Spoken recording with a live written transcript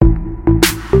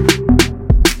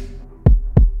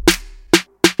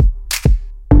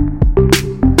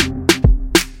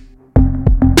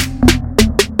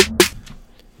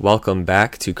welcome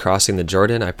back to Crossing the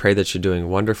Jordan. I pray that you're doing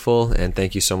wonderful, and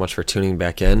thank you so much for tuning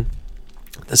back in.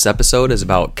 This episode is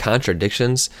about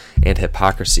contradictions and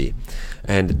hypocrisy,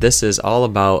 and this is all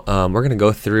about, we're going to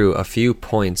go through a few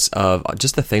points of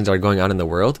just the things that are going on in the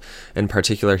world, in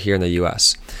particular here in the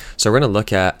U.S. So we're going to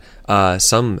look at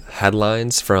some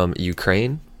headlines from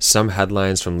Ukraine, some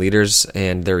headlines from leaders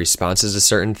and their responses to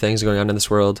certain things going on in this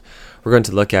world. We're going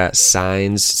to look at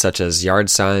signs such as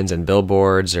yard signs and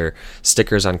billboards or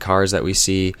stickers on cars that we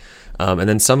see, and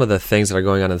then some of the things that are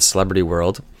going on in the celebrity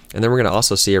world. And then we're going to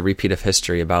also see a repeat of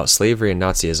history about slavery and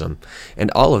Nazism.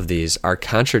 And all of these are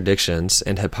contradictions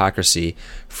and hypocrisy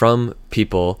from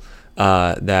people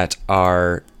that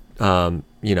are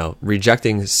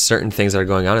rejecting certain things that are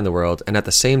going on in the world, and at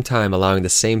the same time allowing the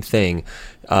same thing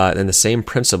and the same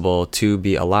principle to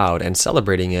be allowed and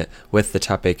celebrating it with the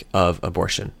topic of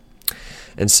abortion.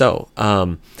 And so,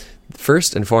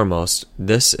 first and foremost,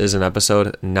 this is an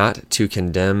episode not to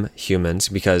condemn humans,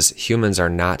 because humans are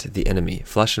not the enemy.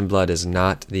 Flesh and blood is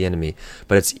not the enemy,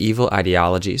 but it's evil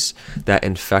ideologies that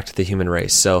infect the human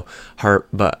race.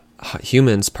 But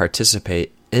humans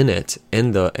participate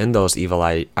in those evil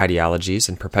ideologies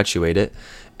and perpetuate it,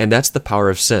 and that's the power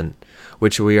of sin,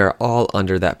 which we are all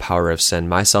under that power of sin,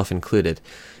 myself included.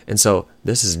 And so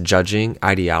this is judging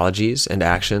ideologies and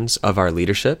actions of our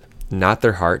leadership, not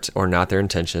their heart or not their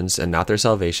intentions and not their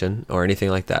salvation or anything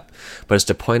like that, but it's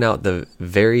to point out the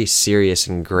very serious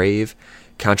and grave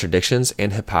contradictions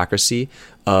and hypocrisy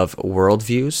of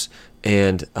worldviews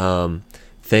and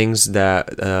things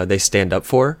that they stand up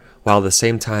for, while at the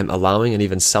same time allowing and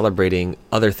even celebrating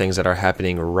other things that are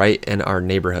happening right in our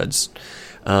neighborhoods.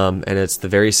 And it's the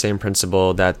very same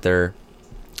principle that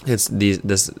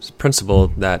this principle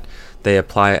that they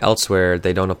apply elsewhere,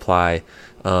 they don't apply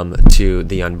to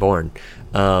the unborn.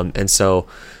 And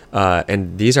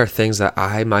these are things that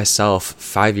I myself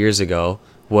 5 years ago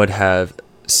would have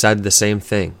said the same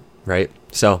thing, right?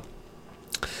 So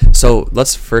we're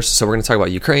going to talk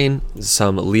about Ukraine,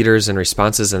 some leaders and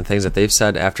responses and things that they've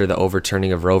said after the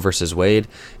overturning of Roe versus Wade,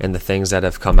 and the things that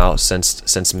have come out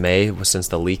since May, since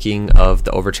the leaking of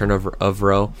the overturn of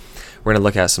Roe. We're going to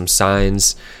look at some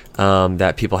signs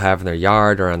that people have in their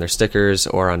yard or on their stickers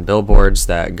or on billboards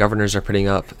that governors are putting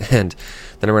up. And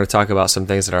then we're going to talk about some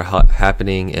things that are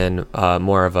happening in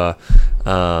more of a,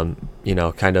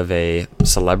 kind of a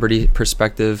celebrity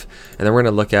perspective. And then we're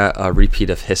going to look at a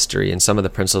repeat of history, and some of the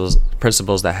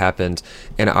principles that happened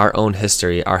in our own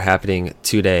history are happening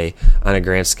today on a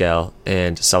grand scale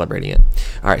and celebrating it.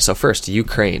 All right, so first,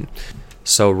 Ukraine.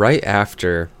 So right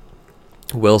after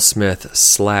Will Smith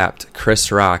slapped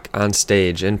Chris Rock on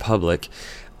stage in public,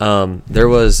 there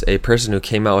was a person who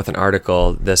came out with an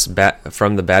article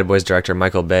from the Bad Boys director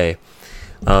Michael Bay.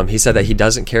 He said that he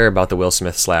doesn't care about the Will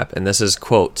Smith slap, and this is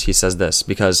quote, he says this,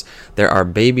 because there are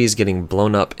babies getting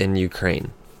blown up in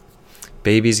Ukraine.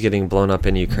 Babies getting blown up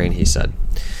in Ukraine, he said.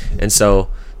 And so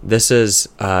this is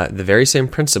the very same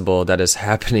principle that is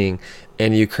happening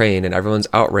in Ukraine, and everyone's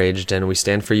outraged, and we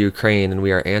stand for Ukraine, and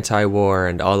we are anti-war,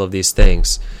 and all of these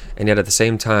things. And yet at the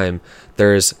same time,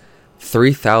 there's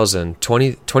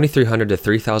 2,300 to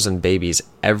 3,000 babies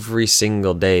every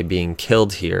single day being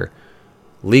killed here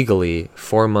legally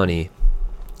for money,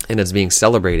 and it's being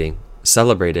celebrated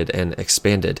and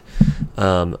expanded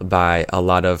by a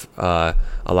lot of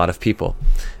people.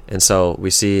 And so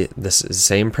we see this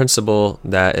same principle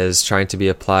that is trying to be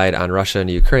applied on Russia and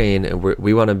Ukraine, and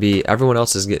we want to be, everyone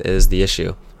else is the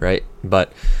issue, right?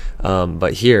 But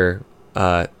here,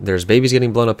 there's babies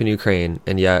getting blown up in Ukraine,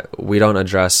 and yet we don't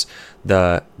address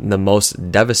the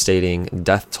most devastating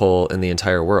death toll in the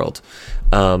entire world,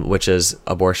 which is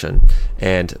abortion.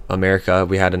 And America,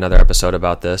 we had another episode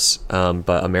about this,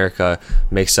 but America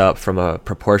makes up from a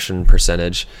proportion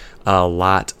percentage a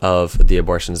lot of the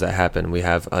abortions that happen. We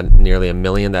have nearly 1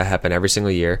 million that happen every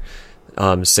single year.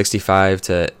 Between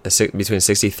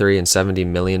 63 and 70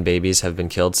 million babies have been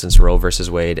killed since Roe versus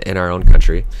Wade in our own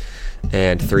country,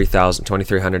 and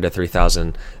 2,300 to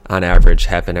 3,000 on average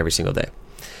happen every single day.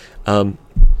 And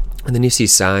then you see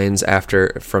signs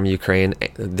from Ukraine,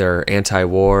 they're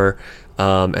anti-war.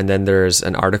 And then there's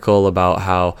an article about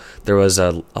how there was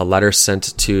a letter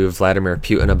sent to Vladimir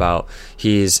Putin about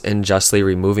he's unjustly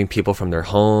removing people from their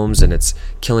homes, and it's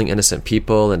killing innocent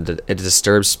people, and it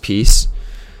disturbs peace.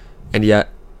 And yet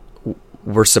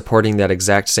we're supporting that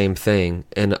exact same thing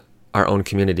in our own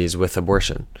communities with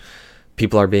abortion.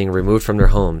 People are being removed from their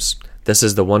homes. This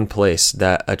is the one place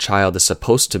that a child is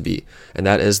supposed to be, and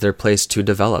that is their place to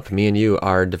develop. Me and you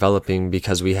are developing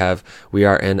because we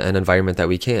are in an environment that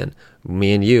we can.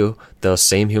 Me and you, the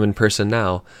same human person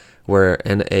now, we're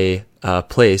in a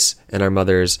place in our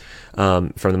mother's,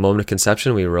 from the moment of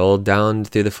conception, we rolled down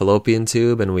through the fallopian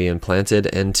tube and we implanted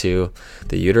into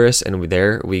the uterus, and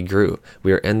there we grew.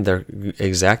 We are in the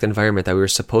exact environment that we were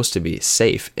supposed to be,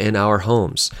 safe in our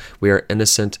homes. We are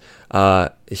innocent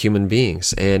human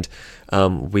beings, and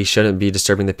we shouldn't be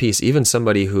disturbing the peace. Even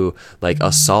somebody who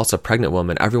assaults a pregnant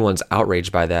woman, everyone's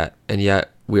outraged by that, and yet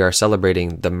we are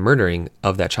celebrating the murdering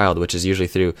of that child, which is usually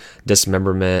through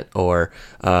dismemberment or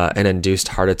an induced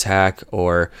heart attack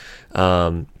or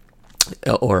other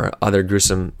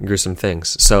gruesome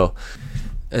things. So,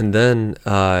 and then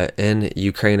in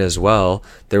Ukraine as well,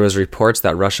 there was reports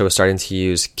that Russia was starting to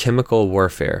use chemical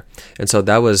warfare. And so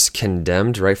that was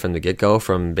condemned right from the get-go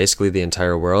from basically the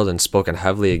entire world and spoken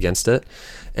heavily against it.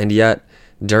 And yet,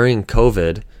 during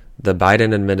COVID, the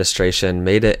Biden administration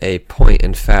made it a point,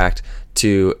 in fact,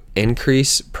 to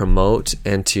increase, promote,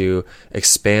 and to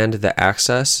expand the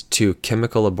access to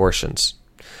chemical abortions.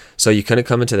 So you couldn't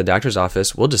come into the doctor's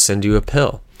office, we'll just send you a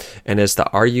pill. And it's the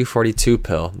RU42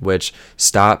 pill, which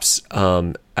stops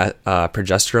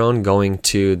progesterone going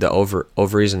to the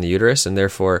ovaries and the uterus, and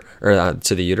therefore,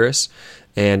 to the uterus,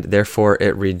 and therefore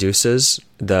it reduces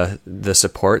the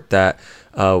support that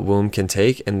a womb can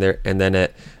take, and then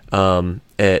it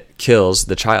kills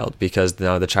the child, because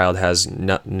now the child has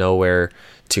nowhere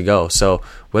to go. So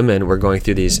women were going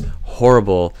through these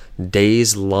horrible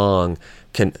days-long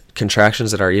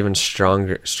contractions that are even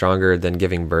stronger than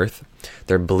giving birth.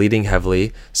 They're bleeding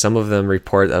heavily. Some of them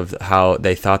report of how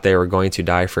they thought they were going to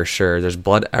die for sure. There's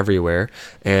blood everywhere,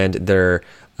 and they're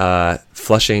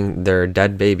flushing their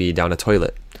dead baby down a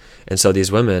toilet. And so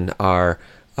these women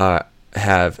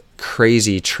have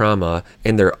crazy trauma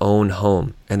in their own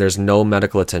home, and there's no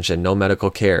medical attention, no medical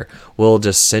care. We'll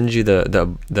just send you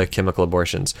the chemical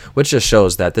abortions, which just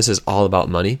shows that this is all about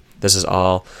money. This is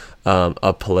all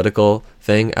a political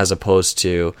thing, as opposed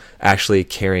to actually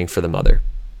caring for the mother.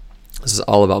 This is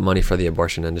all about money for the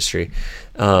abortion industry,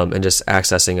 and just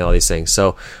accessing all these things.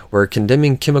 So we're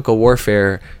condemning chemical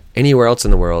warfare anywhere else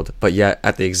in the world, but yet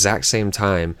at the exact same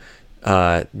time,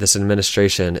 this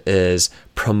administration is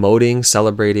promoting,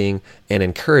 celebrating, and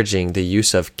encouraging the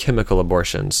use of chemical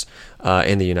abortions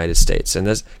in the United States. And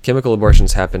this chemical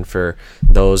abortions happen for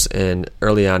those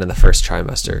early on in the first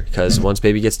trimester, because once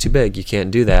baby gets too big, you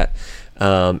can't do that,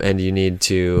 and you need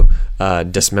to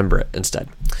dismember it instead.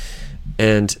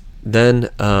 And then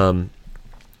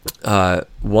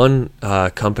one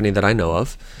company that I know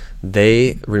of,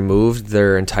 they removed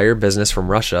their entire business from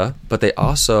Russia, but they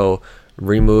also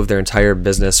removed their entire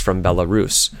business from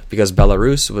Belarus, because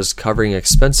Belarus was covering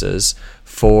expenses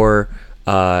or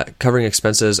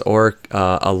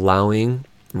allowing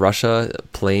Russia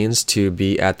planes to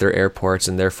be at their airports,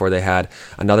 and therefore they had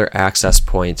another access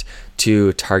point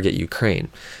to target Ukraine.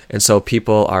 And so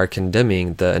people are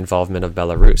condemning the involvement of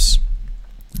Belarus.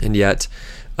 And yet,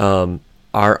 when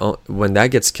that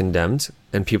gets condemned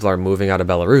and people are moving out of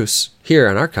Belarus, here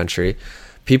in our country,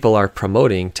 people are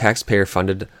promoting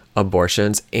taxpayer-funded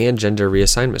abortions and gender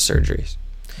reassignment surgeries.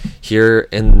 Here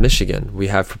in Michigan, we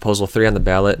have Proposal 3 on the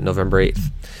ballot November 8th,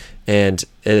 and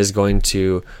it is going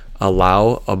to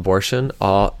allow abortion,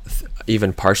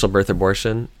 even partial birth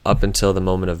abortion, up until the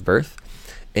moment of birth,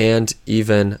 and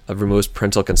even removes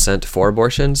parental consent for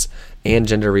abortions and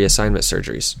gender reassignment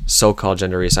surgeries, so-called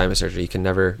gender reassignment surgery. You can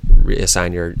never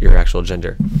reassign your actual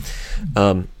gender.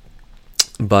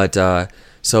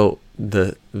 So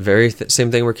the very same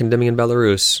thing we're condemning in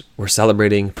Belarus, we're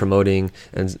celebrating, promoting,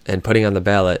 and putting on the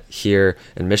ballot here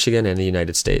in Michigan and the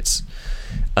United States.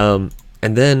 And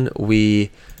then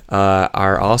we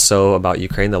are also about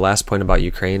Ukraine. The last point about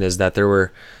Ukraine is that there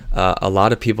were a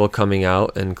lot of people coming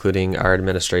out, including our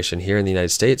administration here in the United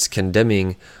States,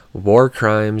 condemning war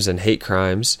crimes and hate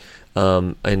crimes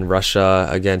in Russia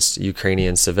against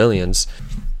Ukrainian civilians.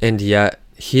 And yet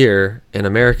here in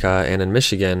America and in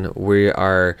Michigan, we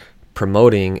are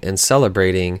promoting and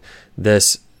celebrating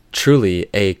this truly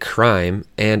a crime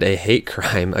and a hate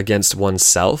crime against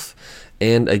oneself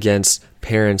and against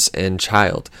parents and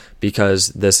child, because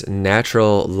this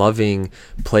natural, loving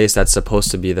place that's supposed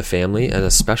to be the family, and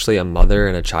especially a mother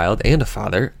and a child and a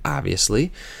father,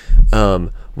 obviously,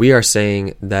 we are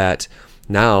saying that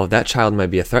now that child might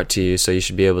be a threat to you, so you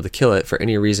should be able to kill it for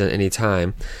any reason, any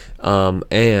time,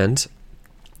 and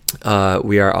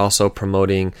we are also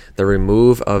promoting the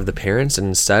remove of the parents and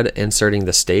instead inserting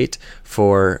the state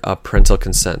for parental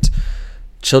consent.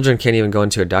 Children can't even go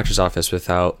into a doctor's office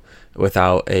without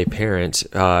a parent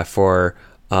for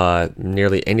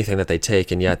nearly anything that they take,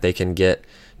 and yet they can get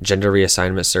gender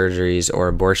reassignment surgeries or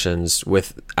abortions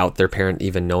without their parent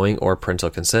even knowing, or parental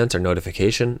consent or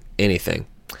notification, anything.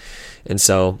 And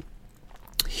so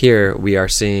Here we are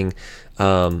seeing,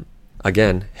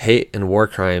 again, hate and war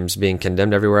crimes being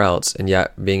condemned everywhere else, and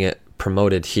yet being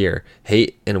promoted here.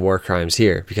 Hate and war crimes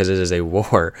here, because it is a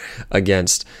war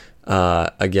against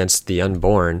the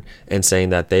unborn, and saying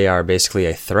that they are basically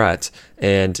a threat,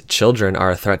 and children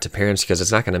are a threat to parents because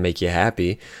it's not going to make you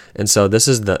happy. And so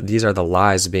these are the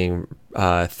lies being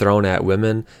thrown at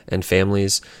women and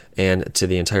families and to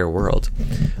the entire world.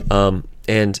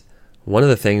 And one of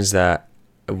the things that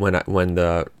when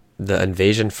the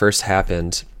invasion first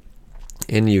happened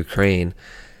in Ukraine,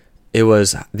 it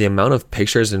was the amount of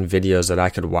pictures and videos that I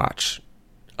could watch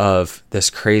of this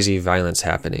crazy violence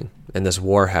happening and this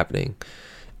war happening,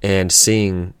 and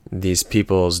seeing these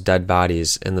people's dead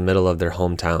bodies in the middle of their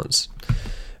hometowns.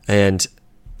 And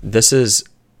this is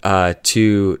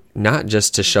to not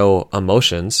just to show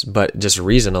emotions, but just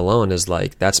reason alone is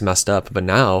like, that's messed up. But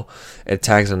now it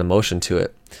tags an emotion to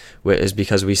it, is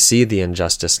because we see the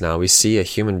injustice now. We see a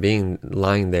human being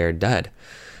lying there dead.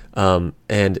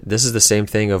 And this is the same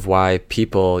thing of why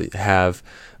people have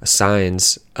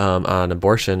signs on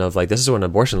abortion of like, this is what an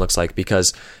abortion looks like,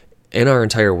 because in our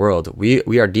entire world, we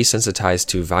are desensitized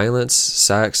to violence,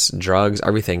 sex, drugs,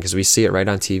 everything, because we see it right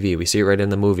on TV. We see it right in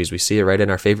the movies. We see it right in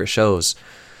our favorite shows.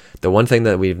 The one thing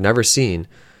that we've never seen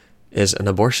is an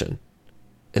abortion.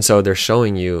 And so they're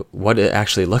showing you what it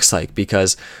actually looks like,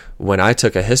 because when I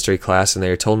took a history class and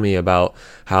they told me about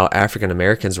how African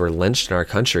Americans were lynched in our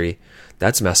country,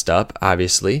 that's messed up,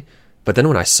 obviously. But then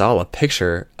when I saw a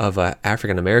picture of an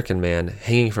African American man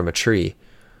hanging from a tree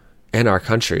in our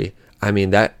country, I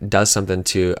mean, that does something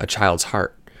to a child's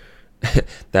heart.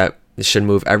 That should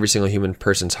move every single human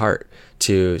person's heart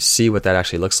to see what that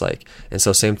actually looks like. And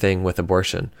so same thing with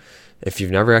abortion. If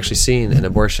you've never actually seen an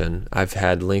abortion, I've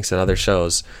had links in other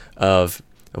shows of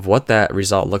what that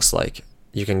result looks like.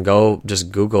 You can go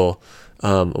just Google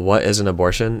what is an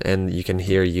abortion, and you can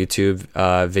hear YouTube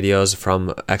videos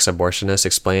from ex-abortionists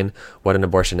explain what an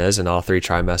abortion is in all 3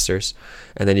 trimesters.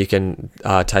 And then you can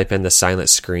type in the silent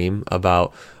scream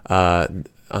about Bernard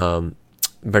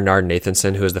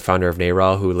Nathanson, who is the founder of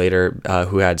NARAL,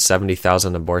 who had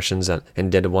 70,000 abortions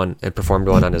and did one and performed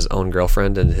one on his own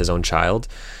girlfriend and his own child.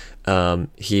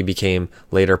 He became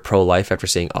later pro-life after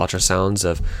seeing ultrasounds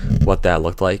of what that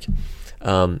looked like.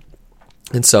 And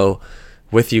so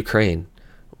with Ukraine,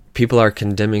 people are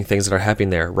condemning things that are happening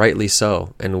there, rightly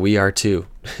so, and we are too.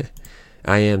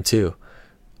 I am too.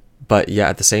 But yet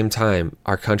at the same time,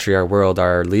 our country, our world,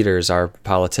 our leaders, our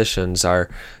politicians, our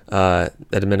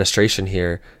administration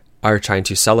here are trying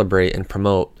to celebrate and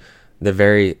promote the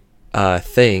very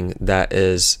thing that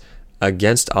is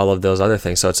against all of those other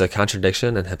things. So it's a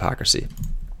contradiction and hypocrisy.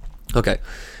 Okay.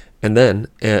 And then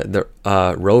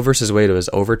Roe versus Wade was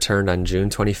overturned on June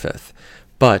 25th.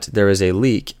 But there was a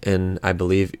leak in, I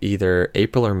believe, either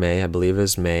April or May, I believe it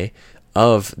was May,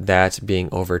 of that being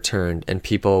overturned, and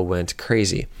people went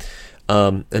crazy.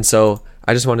 And so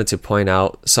I just wanted to point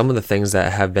out some of the things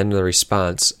that have been the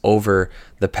response over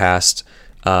the past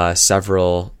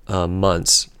several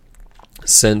months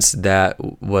since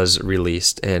that was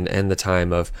released and the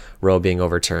time of Roe being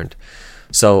overturned.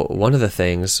 So one of the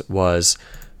things was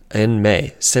in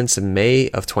May, since May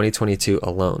of 2022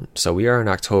 alone, so we are in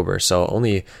October, so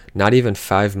only not even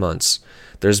 5 months,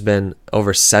 there's been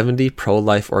over 70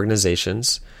 pro-life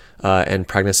organizations and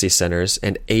pregnancy centers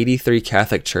and 83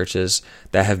 Catholic churches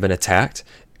that have been attacked,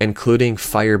 including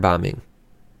firebombing.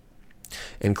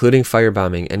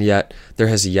 And yet there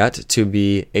has yet to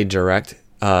be a direct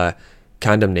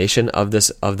condemnation of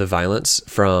the violence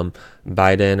from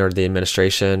Biden or the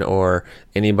administration or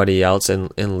anybody else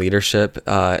in leadership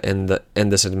in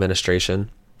this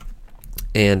administration.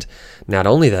 And not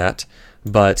only that,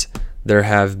 but there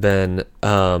have been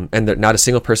not a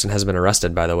single person has been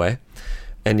arrested, by the way.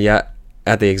 And yet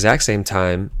at the exact same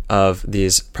time of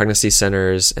these pregnancy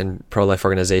centers and pro-life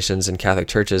organizations and Catholic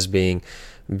churches being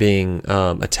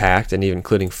attacked and even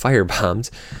including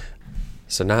firebombed.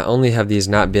 So not only have these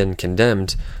not been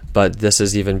condemned, but this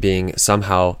is even being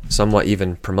somewhat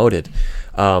even promoted.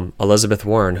 Elizabeth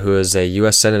Warren, who is a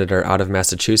U.S. Senator out of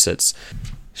Massachusetts,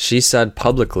 she said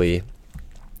publicly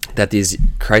that these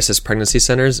crisis pregnancy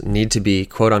centers need to be,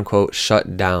 quote unquote,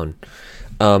 shut down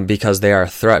because they are a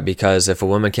threat. Because if a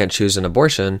woman can't choose an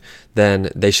abortion, then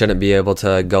they shouldn't be able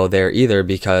to go there either,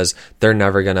 because they're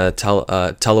never going to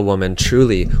tell a woman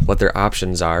truly what their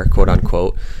options are, quote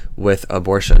unquote, with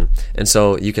abortion. And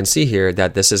so you can see here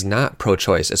that this is not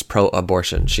pro-choice, it's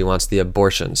pro-abortion. She wants the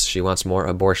abortions. She wants more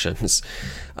abortions.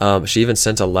 She even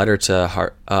sent a letter to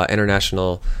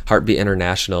Heartbeat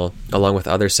International, along with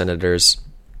other senators,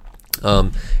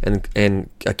 and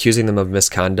accusing them of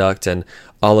misconduct and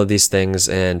all of these things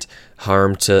and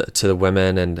harm to the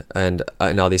women and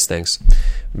all these things.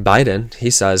 Biden, he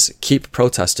says, keep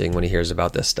protesting when he hears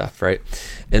about this stuff, right?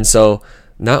 And so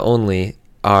not only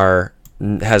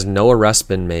has no arrests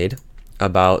been made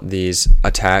about these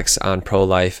attacks on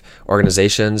pro-life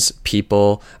organizations,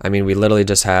 people. I mean, we literally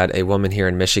just had a woman here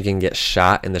in Michigan get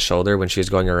shot in the shoulder when she was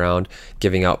going around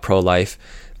giving out pro-life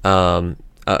material.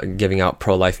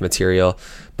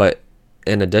 But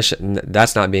in addition,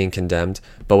 that's not being condemned.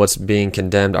 But what's being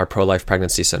condemned are pro-life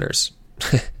pregnancy centers,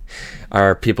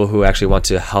 are people who actually want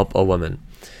to help a woman.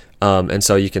 And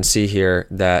so you can see here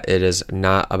that it is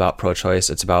not about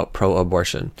pro-choice, it's about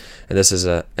pro-abortion. And this is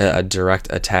a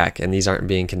direct attack, and these aren't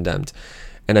being condemned.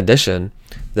 In addition,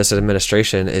 this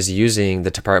administration is using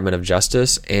the Department of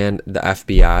Justice and the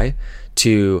FBI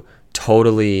to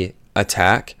totally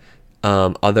attack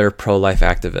other pro-life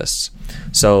activists.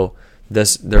 So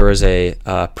there was a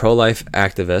pro-life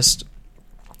activist,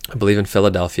 I believe in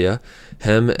Philadelphia,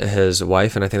 him, his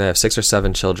wife, and I think they have 6 or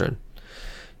 7 children.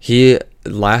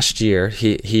 Last year,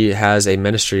 he has a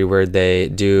ministry where they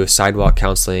do sidewalk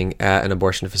counseling at an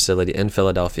abortion facility in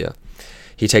Philadelphia.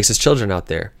 He takes his children out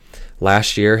there.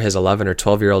 Last year, his 11 or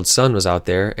 12-year-old son was out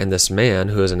there, and this man,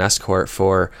 who is an escort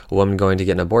for a woman going to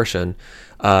get an abortion,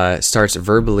 starts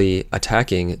verbally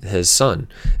attacking his son.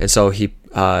 And so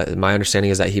my understanding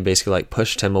is that he basically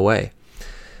pushed him away.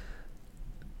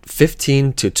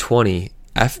 15 to 20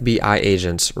 FBI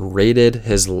agents raided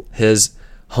his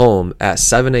home at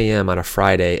 7 a.m. on a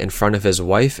Friday in front of his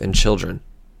wife and children.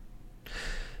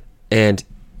 And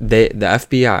the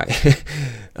FBI,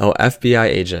 FBI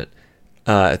agent,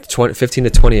 15 to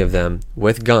 20 of them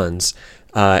with guns,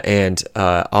 and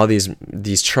all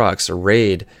these trucks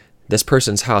raid this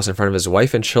person's house in front of his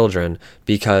wife and children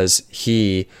because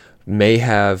he may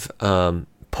have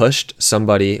pushed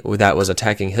somebody that was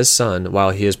attacking his son while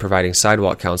he was providing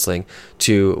sidewalk counseling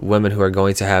to women who are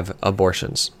going to have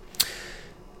abortions.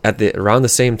 Around the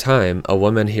same time, a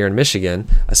woman here in Michigan,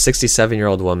 a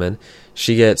 67-year-old woman,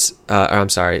 she gets,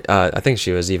 I think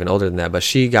she was even older than that, but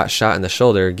she got shot in the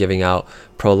shoulder giving out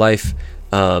pro-life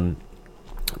material.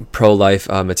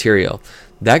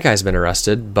 That guy's been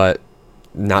arrested, but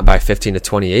not by 15 to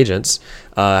 20 agents.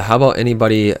 How about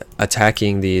anybody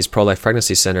attacking these pro-life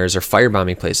pregnancy centers or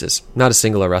firebombing places? Not a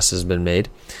single arrest has been made.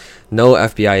 No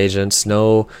FBI agents,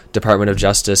 no Department of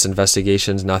Justice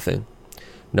investigations, nothing.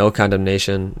 No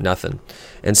condemnation, nothing.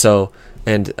 And so,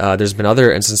 there's been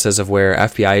other instances of where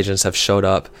FBI agents have showed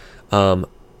up and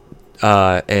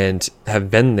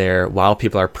have been there while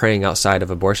people are praying outside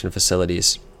of abortion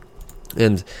facilities.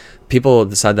 And people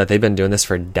decide that they've been doing this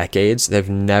for decades. They've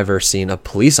never seen a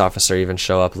police officer even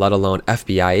show up, let alone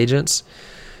FBI agents.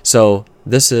 So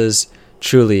this is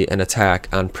truly an attack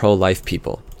on pro-life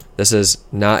people. This is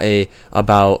not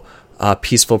about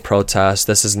peaceful protest.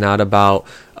 This is not about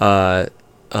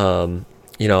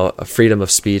freedom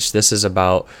of speech. This is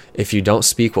about, if you don't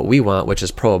speak what we want, which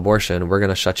is pro-abortion, we're going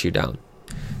to shut you down.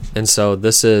 And so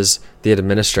this is the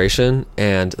administration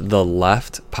and the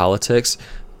left politics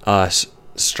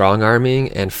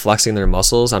strong-arming and flexing their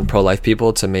muscles on pro-life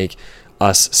people to make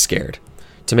us scared.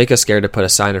 To make us scared to put a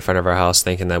sign in front of our house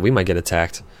thinking that we might get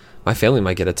attacked. My family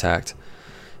might get attacked.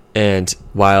 And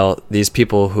while these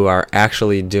people who are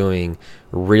actually doing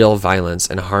real violence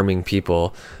and harming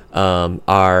people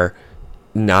are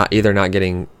not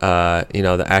getting,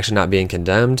 the action not being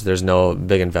condemned. There's no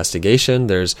big investigation.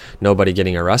 There's nobody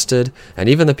getting arrested. And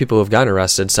even the people who've gotten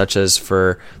arrested, such as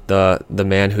for the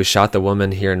man who shot the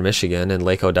woman here in Michigan in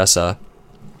Lake Odessa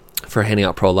for handing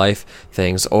out pro-life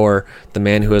things, or the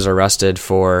man who was arrested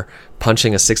for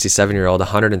punching a 67-year-old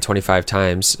 125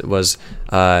 times,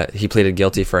 he pleaded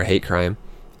guilty for a hate crime.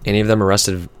 Any of them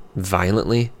arrested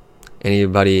violently?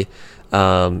 Anybody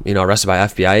arrested by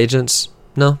FBI agents?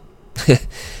 No.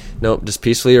 Nope, just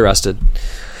peacefully arrested.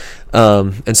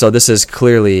 And so this is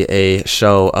clearly a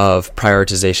show of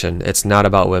prioritization. It's not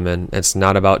about women. It's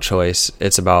not about choice.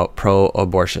 It's about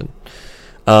pro-abortion.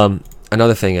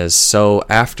 Another thing is, so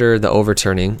after the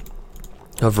overturning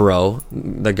of Roe,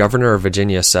 the governor of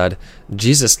Virginia said,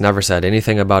 Jesus never said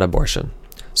anything about abortion.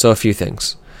 So a few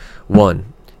things.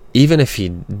 One, even if he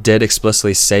did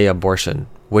explicitly say abortion,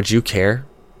 would you care?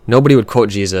 Nobody would quote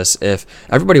Jesus if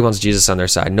everybody wants Jesus on their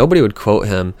side. Nobody would quote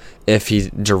him if he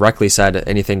directly said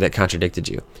anything that contradicted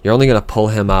you. You're only going to pull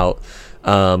him out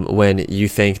when you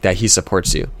think that he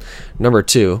supports you. Number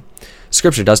two,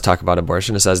 Scripture does talk about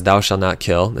abortion. It says, "Thou shalt not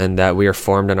kill," and that we are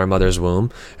formed in our mother's womb,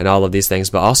 and all of these things.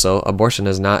 But also, abortion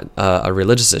is not a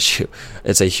religious issue;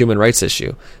 it's a human rights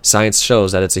issue. Science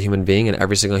shows that it's a human being, and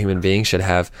every single human being should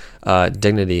have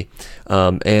dignity.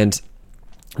 And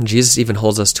Jesus even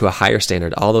holds us to a higher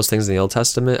standard. All those things in the Old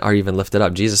Testament are even lifted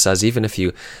up. Jesus says, even if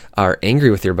you are angry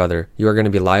with your brother, you are going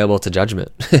to be liable to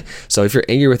judgment. So if you're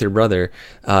angry with your brother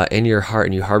in your heart,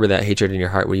 and you harbor that hatred in your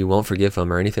heart where you won't forgive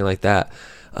him or anything like that,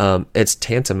 it's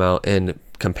tantamount and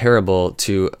comparable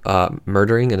to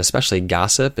murdering, and especially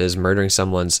gossip is murdering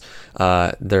someone's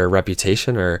their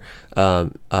reputation or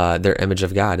their image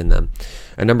of God in them.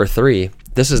 And number 3,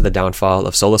 this is the downfall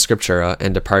of sola scriptura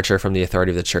and departure from the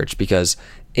authority of the church, because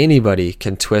anybody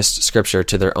can twist scripture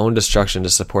to their own destruction to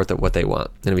support what they want.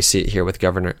 And we see it here with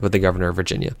the governor of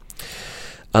Virginia.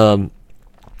 And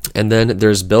then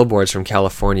there's billboards from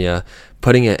California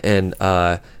putting it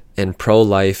in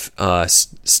pro-life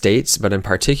states, but in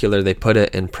particular they put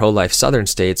it in pro-life southern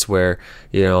states where,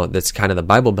 that's kind of the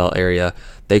Bible Belt area.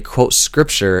 They quote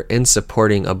scripture in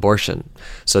supporting abortion.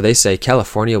 So they say,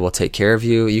 California will take care of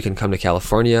you. You can come to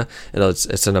California.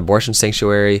 It's an abortion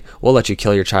sanctuary. We'll let you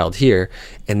kill your child here.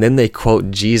 And then they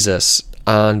quote Jesus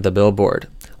on the billboard.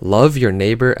 Love your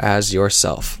neighbor as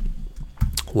yourself.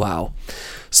 Wow.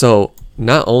 So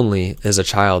not only is a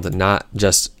child not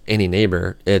just any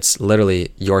neighbor, it's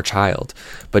literally your child.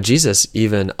 But Jesus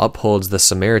even upholds the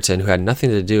Samaritan who had nothing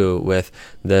to do with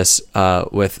this,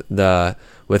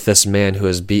 with this man who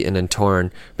was beaten and torn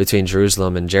between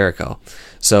Jerusalem and Jericho.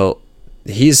 So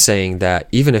he's saying that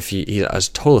even if he's a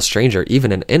total stranger,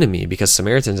 even an enemy, because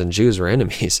Samaritans and Jews were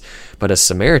enemies, but a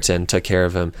Samaritan took care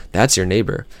of him, that's your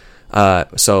neighbor.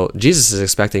 So Jesus is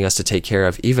expecting us to take care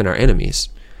of even our enemies.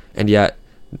 And yet,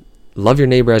 love your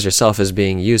neighbor as yourself is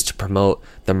being used to promote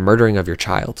the murdering of your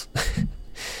child.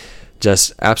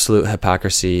 Just absolute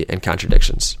hypocrisy and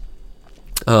contradictions.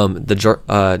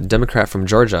 The Democrat from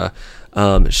Georgia,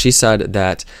 she said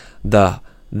that the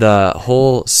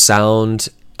whole sound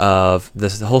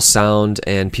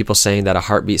and people saying that a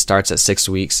heartbeat starts at 6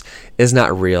 weeks is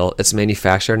not real. It's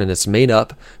manufactured, and it's made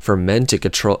up for men to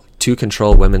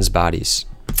control women's bodies.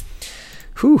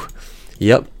 Whew.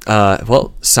 Yep.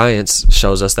 Well, science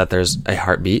shows us that there's a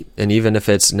heartbeat, and even if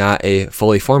it's not a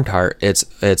fully formed heart,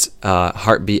 it's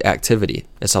heartbeat activity.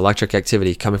 It's electric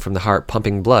activity coming from the heart,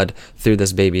 pumping blood through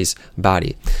this baby's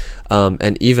body.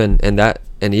 And even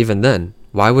then,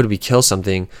 why would we kill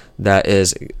something that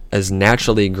is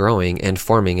naturally growing and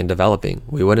forming and developing?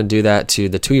 We wouldn't do that to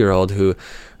the 2-year-old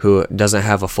who doesn't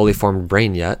have a fully formed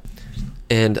brain yet.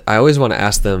 And I always want to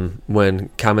ask them, when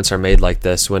comments are made like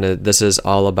this, this is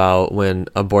all about when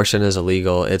abortion is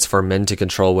illegal, it's for men to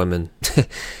control women.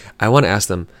 I want to ask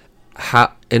them,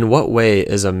 in what way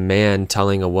is a man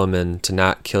telling a woman to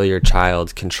not kill your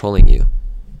child controlling you?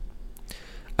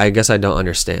 I guess I don't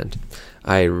understand.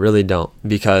 I really don't,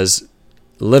 because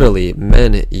literally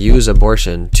men use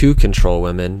abortion to control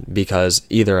women, because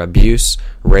either abuse,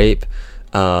 rape,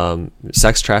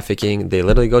 sex trafficking, they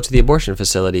literally go to the abortion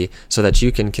facility so that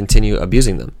you can continue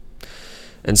abusing them.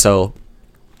 And so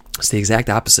it's the exact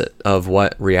opposite of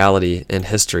what reality and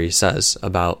history says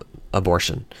about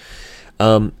abortion.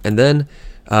 And then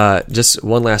just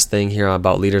one last thing here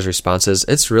about leaders' responses.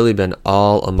 It's really been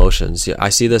all emotions. I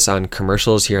see this on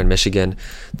commercials here in Michigan.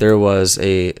 There was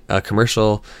a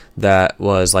commercial that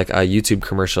was like a YouTube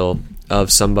commercial of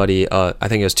somebody, I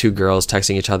think it was 2 girls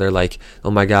texting each other like,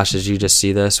 "Oh my gosh, did you just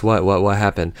see this? What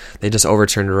happened? They just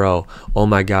overturned Roe. Oh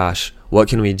my gosh, what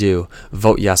can we do?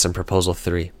 Vote yes on Proposal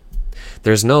 3.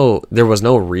 There was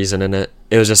no reason in it.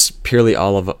 It was just purely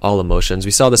all emotions.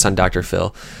 We saw this on Dr.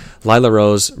 Phil. Lila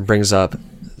Rose brings up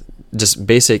just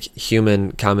basic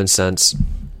human common sense,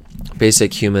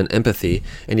 basic human empathy,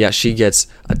 and yet she gets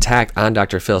attacked on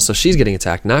Dr. Phil. So she's getting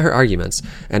attacked, not her arguments,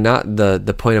 and not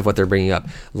the point of what they're bringing up.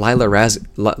 Lila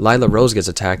Rose gets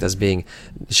attacked as being,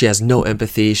 she has no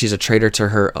empathy, she's a traitor to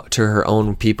her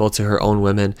own people, to her own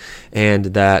women, and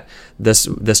that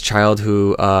this child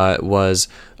who was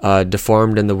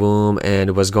deformed in the womb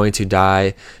and was going to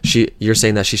die, you're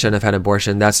saying that she shouldn't have had an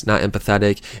abortion. That's not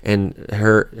empathetic, and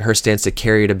her stance to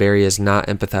carry to bury is not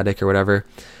empathetic or whatever.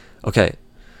 Okay,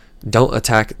 don't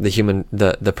attack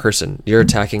the person. You're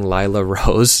attacking Lila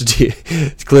Rose.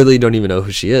 Clearly you don't even know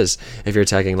who she is if you're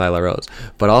attacking Lila Rose.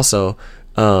 But also,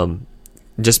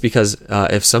 just because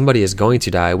if somebody is going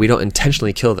to die, we don't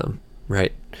intentionally kill them,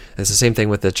 right? It's the same thing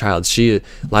with the child.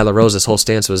 Lila Rose's whole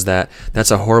stance was that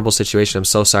that's a horrible situation. I'm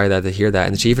so sorry to hear that.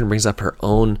 And she even brings up her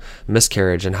own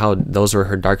miscarriage and how those were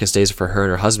her darkest days for her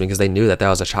and her husband, because they knew that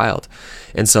was a child.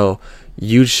 And so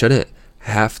you shouldn't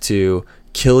have to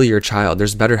kill your child.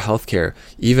 There's better healthcare.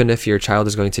 Even if your child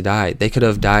is going to die, they could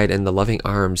have died in the loving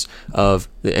arms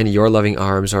in your loving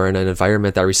arms, or in an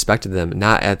environment that respected them,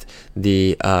 not at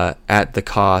the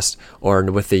cost or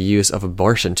with the use of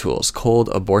abortion tools, cold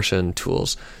abortion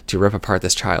tools, to rip apart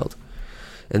this child.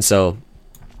 And so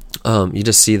you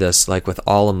just see this like with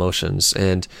all emotions,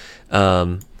 and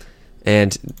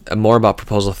more about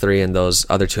Proposal 3 and those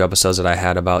other 2 episodes that I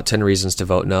had about 10 reasons to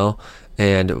vote no,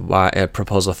 and why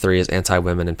Proposal 3 is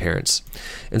anti-women and parents.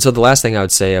 And so the last thing I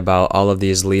would say about all of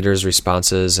these leaders'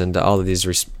 responses and all of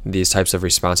these types of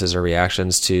responses or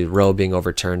reactions to Roe being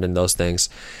overturned and those things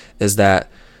is that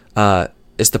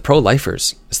it's the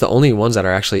pro-lifers. It's the only ones that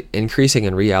are actually increasing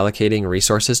and reallocating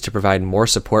resources to provide more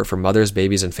support for mothers,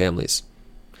 babies, and families.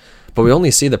 But we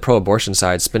only see the pro-abortion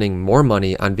side spending more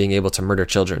money on being able to murder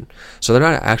children. So they're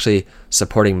not actually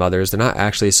supporting mothers. They're not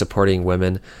actually supporting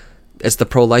women. It's the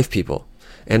pro-life people.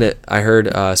 And I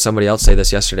heard somebody else say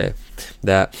this yesterday,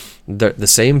 that the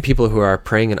same people who are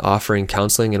praying and offering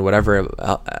counseling and whatever it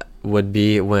would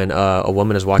be when a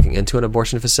woman is walking into an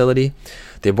abortion facility,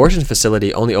 the abortion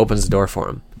facility only opens the door for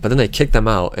them. But then they kick them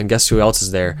out, and guess who else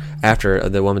is there after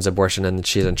the woman's abortion and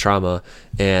she's in trauma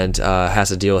and has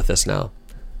to deal with this now?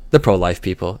 The pro-life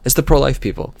people. It's the pro-life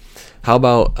people. How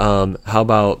about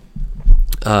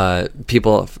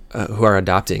people who are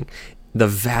adopting? The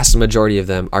vast majority of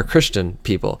them are Christian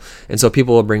people. And so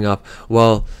people will bring up,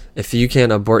 well, if you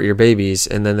can't abort your babies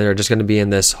and then they're just going to be in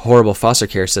this horrible foster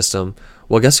care system,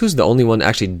 well, guess who's the only one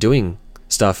actually doing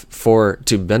stuff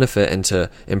to benefit and to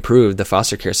improve the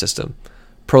foster care system?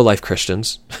 Pro-life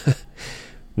Christians.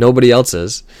 Nobody else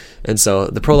is. And so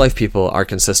the pro-life people are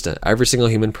consistent. Every single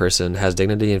human person has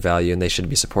dignity and value, and they should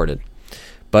be supported.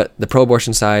 But the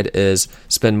pro-abortion side is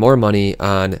spend more money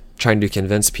on trying to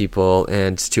convince people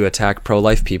and to attack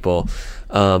pro-life people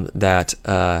that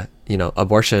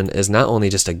abortion is not only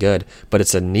just a good, but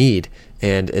it's a need,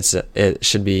 and it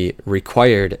should be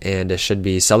required, and it should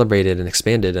be celebrated and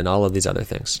expanded, and all of these other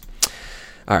things.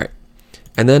 All right,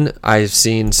 and then I've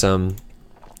seen some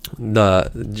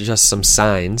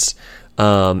signs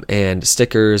and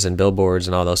stickers and billboards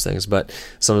and all those things, but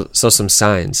some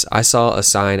signs. I saw a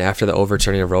sign after the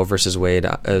overturning of Roe versus Wade.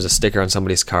 It was a sticker on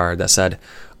somebody's car that said,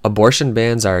 "Abortion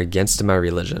bans are against my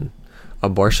religion.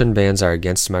 Abortion bans are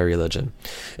against my religion."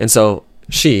 And so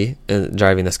she,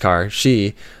 driving this car,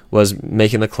 she was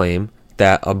making the claim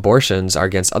that abortions are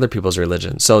against other people's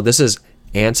religion. So this is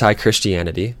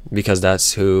anti-Christianity, because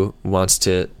that's who wants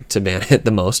to ban it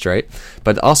the most, right?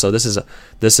 But also this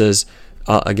is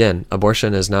again,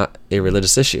 abortion is not a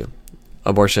religious issue.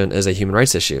 Abortion is a human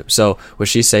rights issue. So would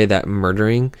she say that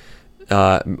murdering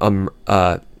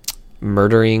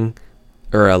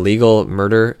or illegal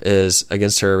murder is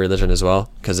against her religion as well?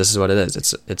 Because this is what it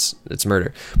is. It's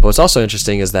murder. But what's also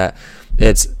interesting is that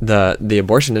it's the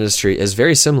abortion industry is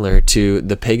very similar to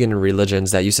the pagan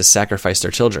religions that used to sacrifice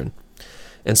their children.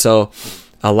 And so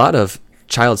a lot of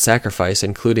child sacrifice,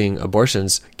 including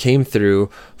abortions, came through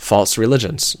false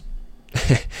religions.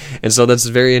 And so that's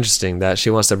very interesting that she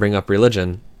wants to bring up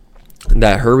religion,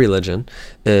 that her religion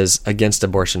is against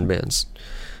abortion bans.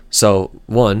 So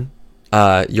one,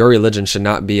 your religion should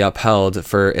not be upheld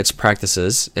for its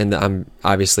practices, and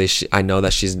I know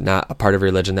that she's not a part of a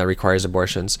religion that requires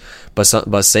abortions, but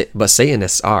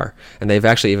Satanists are, and they've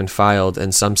actually even filed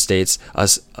in some states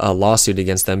a lawsuit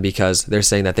against them because they're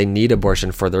saying that they need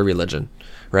abortion for their religion,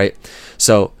 right?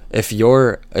 So if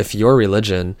your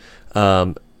religion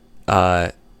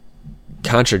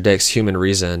contradicts human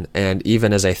reason and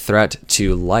even as a threat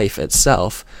to life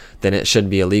itself, then it should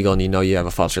be illegal, and you have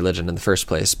a false religion in the first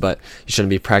place. But you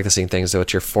shouldn't be practicing things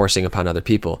that you're forcing upon other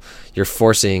people. You're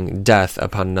forcing death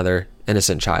upon another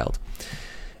innocent child.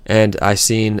 And I've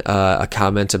seen a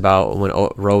comment about when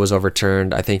Roe was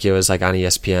overturned. I think it was like on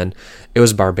ESPN. It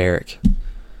was barbaric.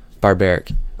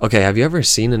 Okay, have you ever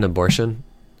seen an abortion?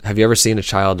 Have you ever seen a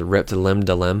child ripped limb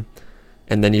to limb?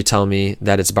 And then you tell me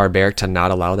that it's barbaric to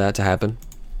not allow that to happen?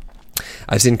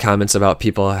 I've seen comments about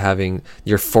people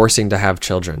you're forcing to have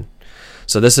children.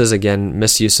 So this is, again,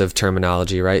 misuse of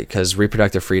terminology, right? Because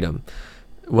reproductive freedom.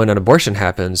 When an abortion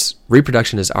happens,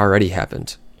 reproduction has already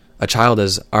happened. A child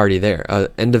is already there. An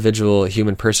individual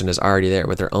human person is already there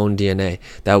with their own DNA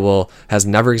that has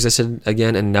never existed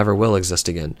again and never will exist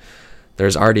again.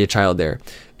 There's already a child there.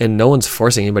 And no one's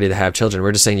forcing anybody to have children.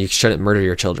 We're just saying you shouldn't murder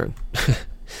your children.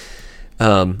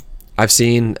 I've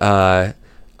seen,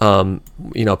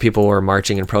 people were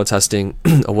marching and protesting.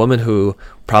 A woman who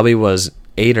probably was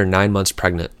 8 or 9 months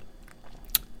pregnant,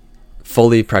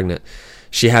 fully pregnant.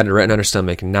 She had it written on her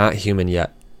stomach, "Not human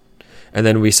yet." And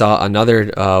then we saw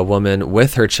another woman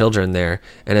with her children there,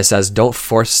 and it says, don't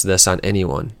force this on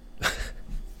anyone.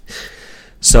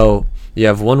 So you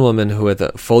have one woman who with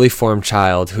a fully formed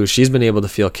child who she's been able to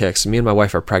feel kicks. Me and my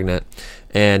wife are pregnant,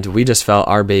 and we just felt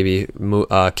our baby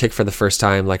kick for the first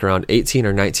time like around 18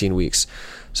 or 19 weeks.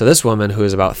 So this woman who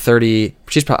is about 30,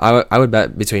 she's probably, I would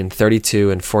bet between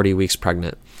 32 and 40 weeks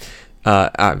pregnant.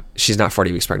 She's not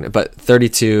 40 weeks pregnant, but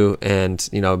 32 and,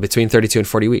 between 32 and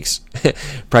 40 weeks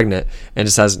pregnant, and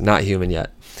it says not human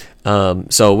yet.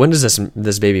 So when does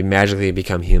this baby magically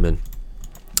become human?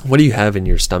 What do you have in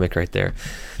your stomach right there?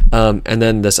 And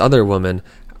then this other woman,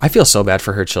 I feel so bad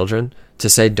for her children to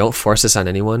say, don't force this on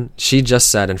anyone. She just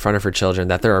said in front of her children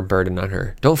that they're a burden on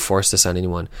her. Don't force this on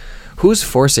anyone. Who's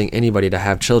forcing anybody to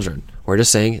have children? We're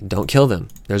just saying, don't kill them.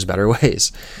 There's better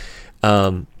ways.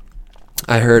 I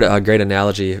heard a great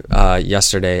analogy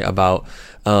yesterday about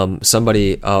a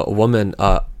woman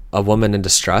in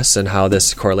distress, and how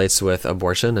this correlates with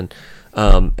abortion,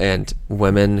 and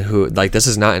women who, like, this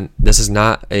is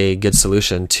not a good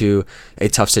solution to a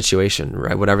tough situation,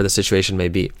 right? Whatever the situation may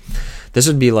be. This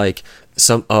would be like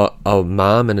a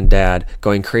mom and a dad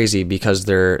going crazy because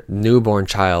their newborn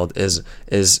child is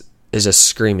just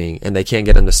screaming and they can't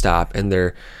get him to stop,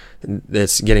 and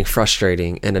it's getting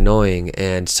frustrating and annoying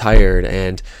and tired,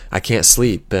 and I can't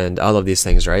sleep, and all of these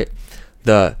things, right?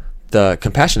 The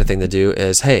compassionate thing to do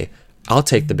is, hey, I'll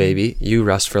take the baby, you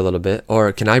rest for a little bit,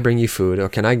 or can I bring you food, or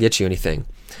can I get you anything?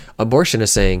 Abortion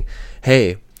is saying,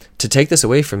 hey, to take this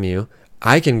away from you,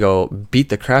 I can go beat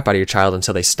the crap out of your child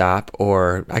until they stop,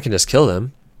 or I can just kill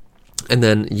them, and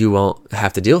then you won't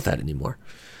have to deal with that anymore.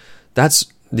 That's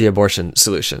the abortion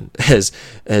solution, is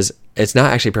it's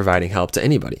not actually providing help to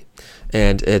anybody,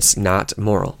 and it's not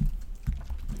moral.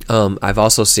 I've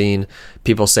also seen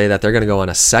people say that they're going to go on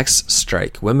a sex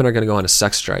strike. Women are going to go on a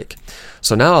sex strike.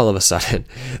 So now all of a sudden,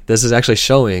 this is actually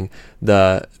showing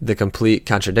the complete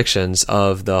contradictions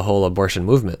of the whole abortion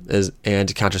movement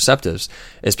and contraceptives,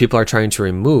 is people are trying to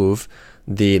remove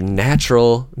the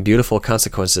natural, beautiful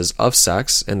consequences of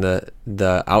sex and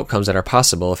the outcomes that are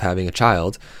possible of having a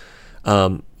child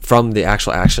from the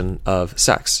actual action of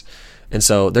sex. And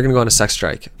so they're going to go on a sex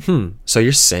strike. So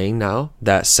you're saying now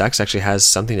that sex actually has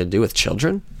something to do with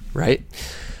children, right?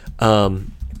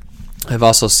 I've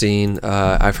also seen,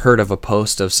 I've heard of a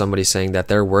post of somebody saying that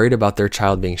they're worried about their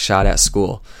child being shot at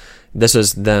school. This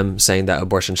was them saying that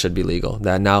abortion should be legal.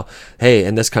 That now, hey,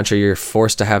 in this country, you're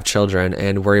forced to have children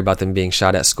and worry about them being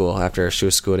shot at school after a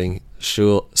school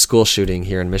shooting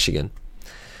here in Michigan.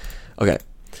 Okay,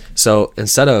 so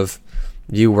instead of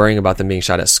you worrying about them being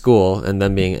shot at school and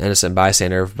them being innocent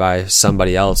bystander by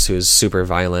somebody else who's super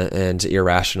violent and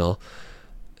irrational,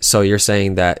 so you're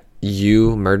saying that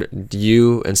you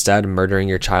instead murdering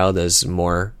your child is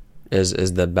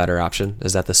the better option?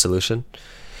 Is that the solution?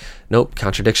 Nope,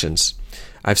 contradictions.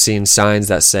 I've seen signs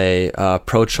that say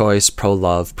pro-choice,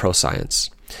 pro-love, pro-science.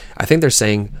 I think they're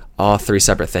saying all three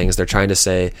separate things. They're trying to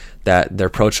say that they're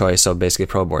pro-choice, so basically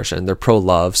pro-abortion. They're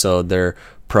pro-love, so they're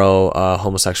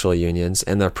pro-homosexual unions,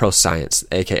 and they're pro-science,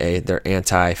 aka they're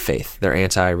anti-faith, they're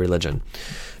anti-religion.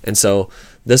 And so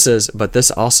this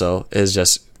also is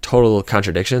just total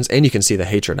contradictions, and you can see the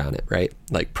hatred on it, right?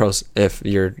 Like if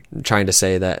you're trying to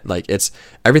say that, like,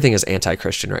 everything is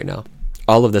anti-Christian right now.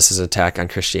 All of this is an attack on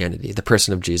Christianity, the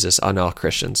person of Jesus, on all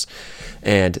Christians,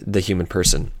 and the human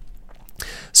person.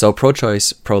 So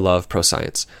pro-choice, pro-love,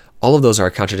 pro-science, all of those are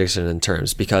a contradiction in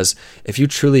terms, because if you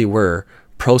truly were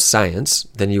pro-science,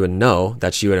 then you would know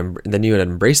that you would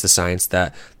embrace the science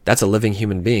that that's a living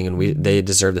human being, and they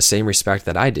deserve the same respect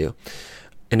that I do.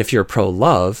 And if you're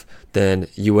pro-love, then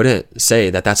you wouldn't say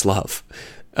that that's love,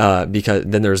 because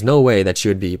then there's no way that you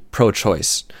would be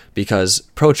pro-choice, because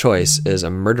pro-choice is a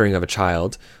murdering of a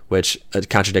child, which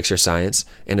contradicts your science,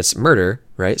 and it's murder,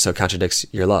 right? So it contradicts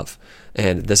your love.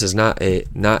 And this is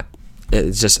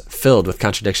it's just filled with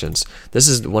contradictions. This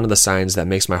is one of the signs that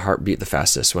makes my heart beat the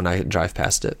fastest when I drive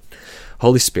past it.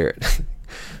 Holy Spirit,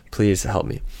 please help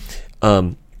me.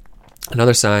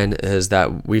 Another sign is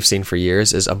that we've seen for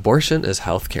years is abortion is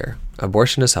healthcare.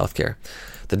 Abortion is healthcare.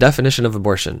 The definition of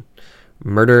abortion: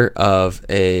 murder of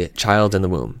a child in the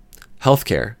womb.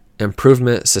 Healthcare: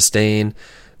 improvement,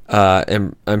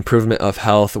 improvement of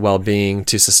health, well-being,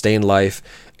 to sustain life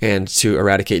and to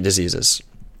eradicate diseases.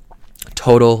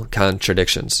 Total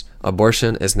contradictions.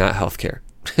 Abortion is not healthcare.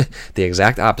 The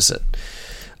exact opposite.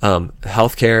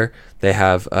 Healthcare,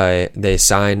 they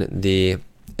sign the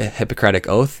Hippocratic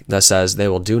Oath that says they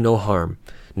will do no harm.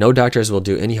 No doctors will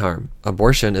do any harm.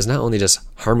 Abortion is not only just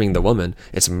harming the woman,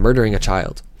 it's murdering a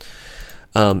child.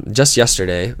 Just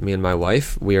yesterday, me and my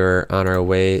wife, we were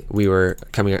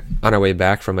coming on our way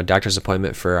back from a doctor's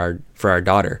appointment for our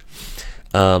daughter.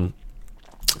 And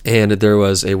there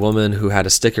was a woman who had a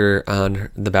sticker on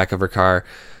the back of her car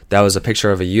that was a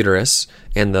picture of a uterus,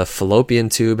 and the fallopian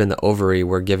tube and the ovary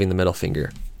were giving the middle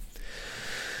finger.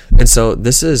 And so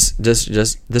this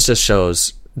just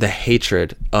shows the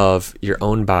hatred of your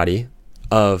own body,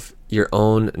 of your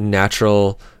own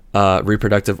natural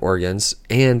reproductive organs,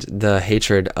 and the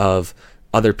hatred of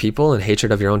other people and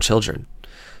hatred of your own children.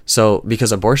 So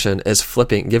because abortion is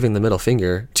giving the middle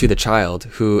finger to the child,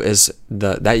 who is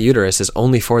that uterus is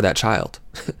only for that child.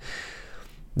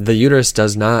 The uterus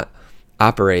does not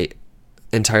operate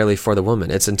entirely for the woman.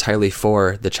 It's entirely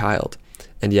for the child.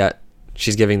 And yet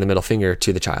she's giving the middle finger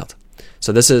to the child.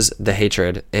 So this is the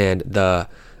hatred and the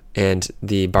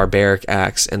barbaric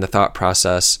acts and the thought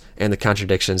process and the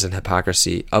contradictions and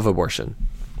hypocrisy of abortion.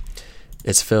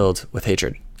 It's filled with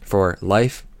hatred for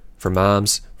life, for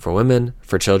moms, for women,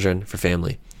 for children, for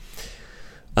family.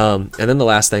 And then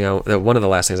one of the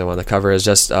last things I want to cover is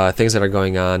just things that are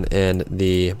going on in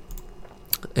the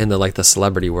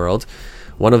celebrity world.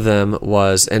 One of them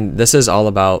was, and this is all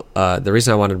about, the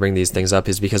reason I wanted to bring these things up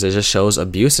is because it just shows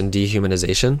abuse and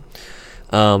dehumanization,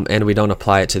 and we don't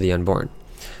apply it to the unborn.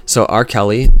 So R.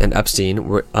 Kelly and Epstein,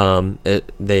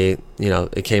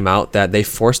 it came out that they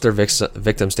forced their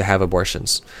victims to have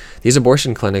abortions. These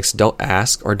abortion clinics don't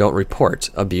ask or don't report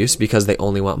abuse because they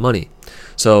only want money.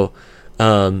 So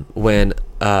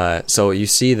so you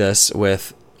see this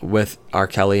with R.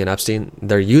 Kelly and Epstein,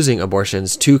 they're using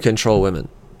abortions to control women.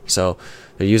 So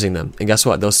they're using them, and guess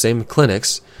what? Those same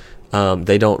clinics,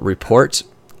 they don't report,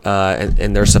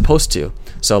 and they're supposed to.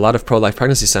 So a lot of pro-life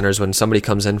pregnancy centers, when somebody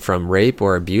comes in from rape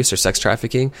or abuse or sex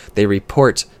trafficking, they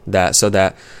report that so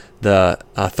that the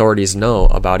authorities know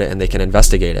about it and they can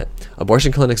investigate it.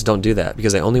 Abortion clinics don't do that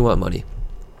because they only want money.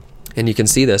 And you can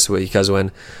see this because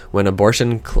when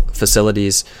abortion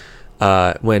facilities,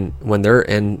 when they're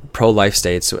in pro-life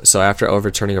states, so after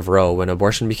overturning of Roe, when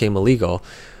abortion became illegal,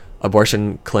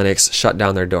 abortion clinics shut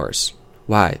down their doors.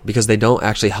 Why? Because they don't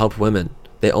actually help women.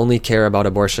 They only care about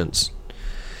abortions.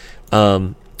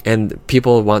 And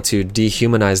people want to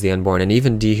dehumanize the unborn and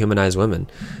even dehumanize women.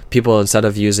 People, instead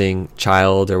of using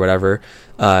child or whatever,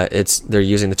 they're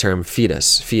using the term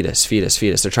fetus. They're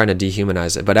trying to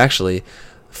dehumanize it. But actually,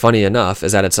 funny enough,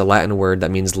 is that it's a Latin word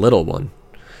that means little one.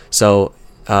 So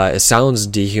it sounds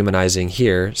dehumanizing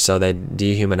here, so they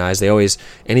dehumanize.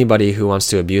 Anybody who wants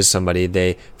to abuse somebody,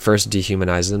 they first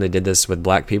dehumanize them. They did this with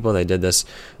black people. They did this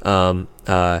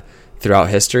throughout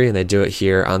history, and they do it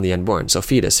here on the unborn. So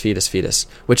fetus,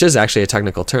 which is actually a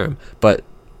technical term, but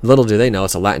little do they know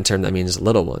it's a Latin term that means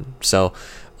little one. So,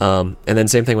 and then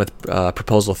same thing with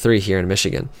Proposal 3 here in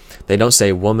Michigan. They don't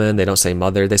say woman, they don't say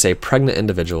mother, they say pregnant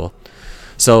individual.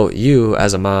 So you,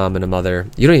 as a mom and a mother,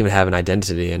 you don't even have an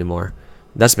identity anymore.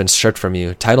 That's been stripped from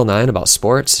you. Title IX about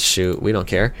sports, shoot, we don't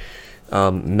care.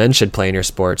 Men should play in your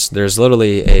sports. There's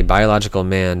literally a biological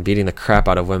man beating the crap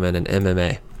out of women in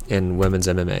MMA. In women's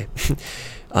MMA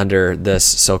under this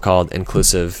so-called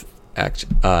inclusive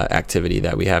activity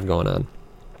that we have going on.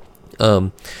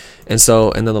 And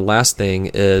then the last thing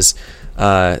is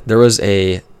there was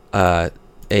a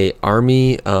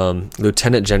Army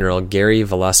Lieutenant General, Gary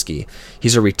Volesky.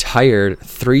 He's a retired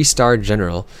 3-star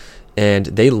general, and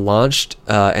they launched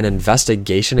an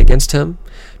investigation against him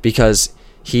because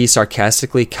he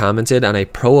sarcastically commented on a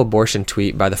pro-abortion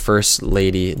tweet by the First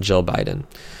Lady, Jill Biden.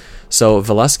 So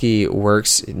Volesky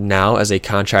works now as a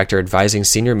contractor advising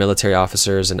senior military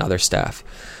officers and other staff.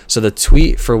 So the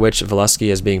tweet for which Volesky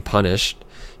is being punished,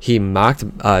 he mocked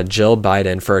Jill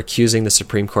Biden for accusing the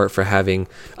Supreme Court for having...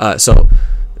 So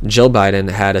Jill Biden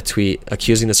had a tweet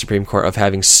accusing the Supreme Court of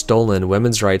having stolen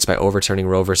women's rights by overturning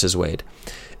Roe versus Wade.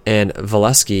 And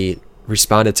Volesky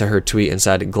responded to her tweet and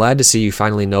said, "Glad to see you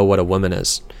finally know what a woman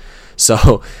is."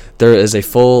 So there is a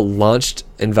full launched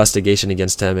investigation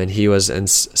against him, and he was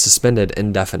suspended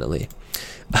indefinitely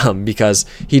because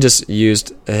he just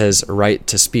used his right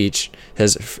to speech.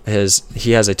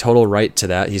 He has a total right to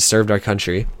that. He served our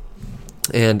country,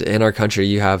 and in our country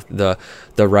you have the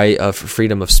right of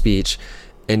freedom of speech,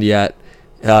 and yet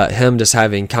him just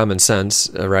having common sense,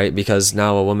 right? Because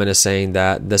now a woman is saying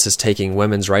that this is taking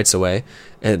women's rights away,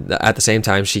 and at the same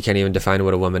time she can't even define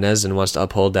what a woman is and wants to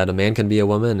uphold that a man can be a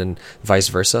woman and vice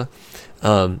versa.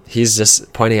 He's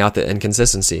just pointing out the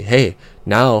inconsistency. Hey,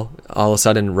 now all of a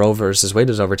sudden Roe versus Wade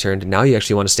is overturned, and now you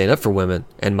actually want to stand up for women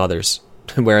and mothers,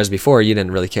 whereas before you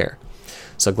didn't really care.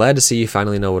 So glad to see you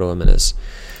finally know what a woman is.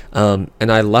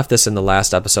 And I left this in the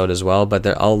last episode as well, but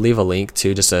I'll leave a link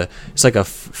to it's like a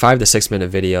 5 to 6 minute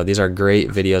video. These are great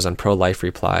videos on pro-life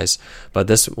replies, but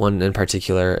this one in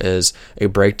particular is a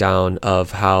breakdown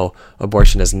of how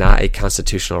abortion is not a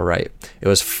constitutional right. It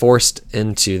was forced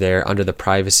into there under the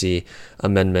Privacy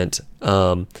Amendment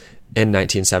in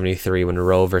 1973 when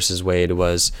Roe versus Wade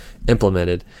was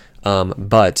implemented,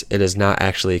 but it is not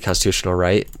actually a constitutional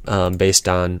right based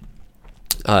on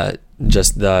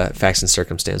just the facts and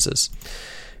circumstances.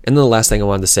 And then the last thing I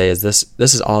wanted to say is this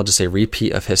is all just a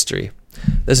repeat of history.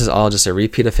 This is all just a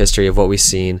repeat of history of what we've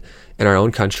seen in our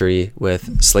own country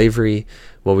with slavery,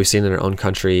 what we've seen in our own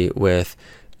country with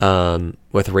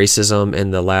racism in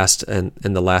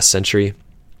the last century.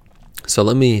 So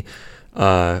let me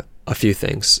a few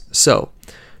things. So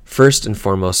first and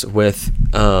foremost, with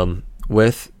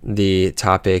the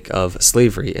topic of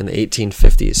slavery in the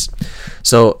 1850s.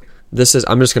 So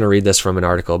I'm just going to read this from an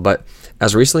article, but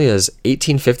as recently as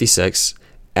 1856,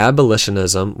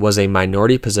 abolitionism was a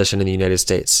minority position in the United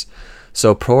States.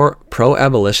 So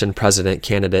pro-abolition president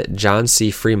candidate John C.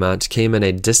 Fremont came in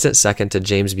a distant second to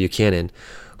James Buchanan,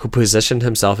 who positioned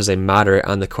himself as a moderate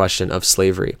on the question of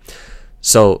slavery.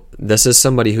 So this is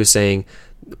somebody who's saying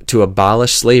to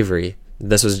abolish slavery.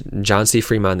 This was John C.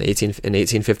 Fremont in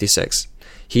 1856.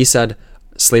 He said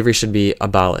slavery should be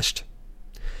abolished.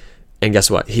 And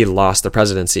guess what? He lost the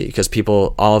presidency because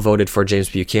people all voted for James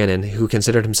Buchanan, who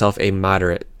considered himself a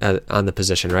moderate on the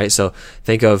position, right? So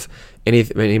think of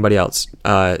anybody else.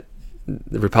 The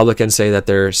Republicans say that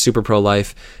they're super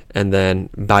pro-life, and then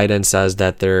Biden says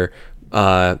that they're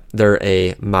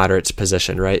a moderate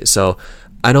position, right? So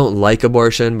I don't like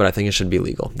abortion, but I think it should be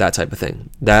legal. That type of thing.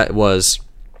 That was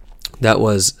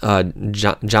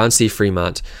John C.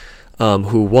 Fremont,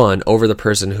 who won over the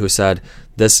person who said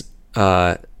this.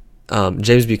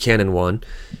 James Buchanan won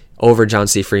over John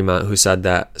C. Fremont, who said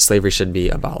that slavery should be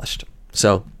abolished.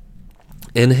 So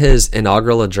in his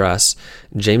inaugural address,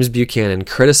 James Buchanan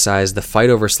criticized the fight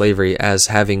over slavery as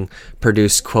having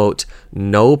produced, quote,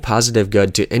 no positive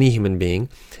good to any human being,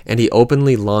 and he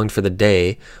openly longed for the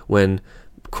day when,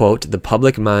 quote, the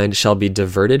public mind shall be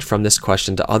diverted from this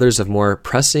question to others of more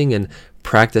pressing and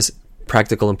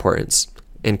practical importance.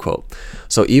 End quote.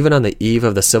 So even on the eve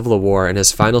of the Civil War, in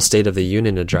his final State of the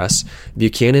Union address,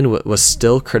 Buchanan was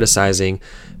still criticizing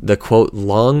the, quote,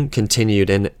 long-continued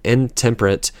and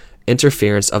intemperate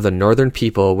interference of the Northern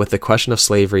people with the question of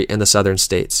slavery in the Southern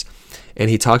states. And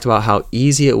he talked about how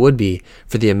easy it would be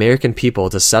for the American people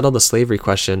to settle the slavery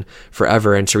question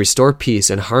forever and to restore peace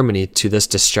and harmony to this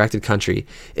distracted country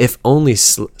if only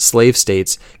slave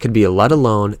states could be let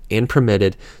alone and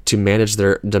permitted to manage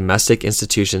their domestic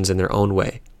institutions in their own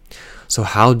way. So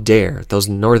how dare those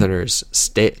Northerners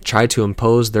try to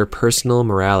impose their personal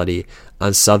morality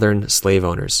on Southern slave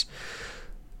owners?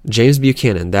 James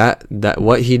Buchanan, that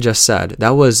what he just said,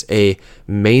 that was a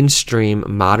mainstream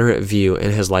moderate view in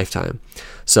his lifetime.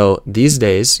 So these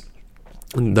days,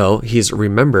 though, he's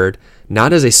remembered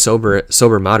not as a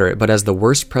sober moderate, but as the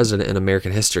worst president in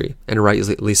American history, and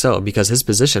rightly so, because his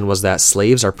position was that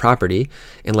slaves are property,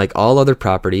 and like all other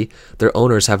property, their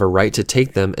owners have a right to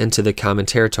take them into the common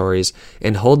territories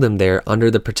and hold them there under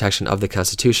the protection of the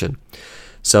Constitution.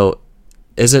 So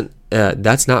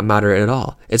that's not moderate at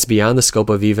all. It's beyond the scope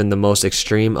of even the most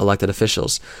extreme elected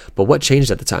officials. But what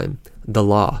changed at the time? The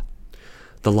law.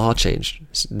 The law changed.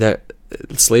 That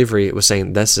slavery was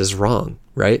saying this is wrong,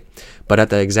 right? But at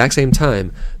the exact same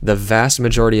time, the vast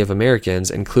majority of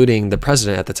Americans, including the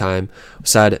president at the time,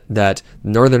 said that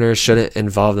Northerners shouldn't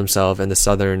involve themselves in the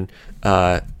southern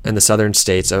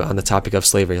states on the topic of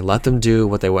slavery. Let them do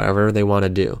whatever they want to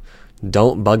do.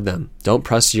 Don't bug them. Don't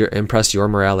impress your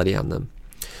morality on them.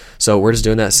 So we're just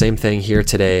doing that same thing here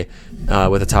today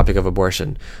with the topic of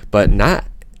abortion, but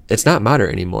it's not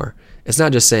moderate anymore. It's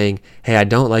not just saying, hey, I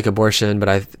don't like abortion, but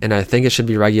I think it should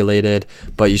be regulated,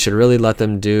 but you should really let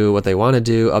them do what they want to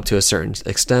do up to a certain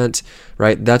extent,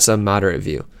 right? That's a moderate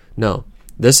view. No,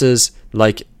 this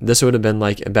would have been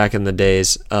like back in the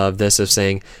days of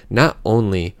saying not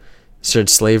only should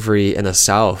slavery in the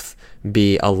South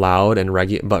be allowed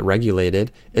but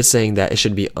regulated, it's saying that it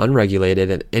should be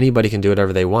unregulated and anybody can do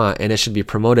whatever they want, and it should be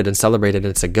promoted and celebrated, and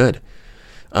it's a good.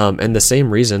 And the same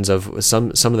reasons of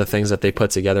some of the things that they put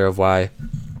together of why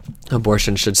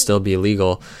abortion should still be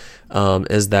legal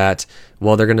is that,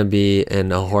 well, they're going to be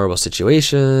in a horrible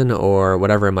situation or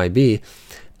whatever it might be,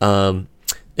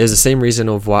 is the same reason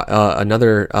of why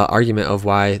another argument of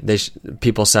why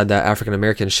people said that African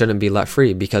Americans shouldn't be let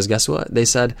free, because guess what? They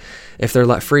said if they're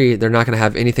let free, they're not going to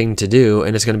have anything to do,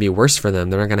 and it's going to be worse for them.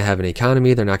 They're not going to have an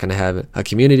economy. They're not going to have a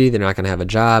community. They're not going to have a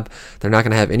job. They're not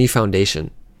going to have any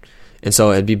foundation. And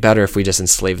so it'd be better if we just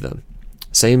enslave them.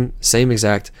 Same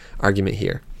exact argument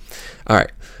here. All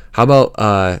right. How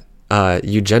about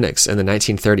eugenics in the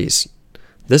 1930s?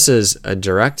 This is a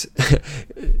direct.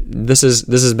 This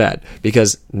is bad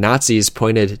because Nazis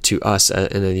pointed to us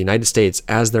in the United States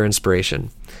as their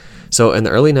inspiration. So in the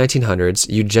early 1900s,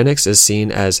 eugenics is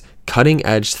seen as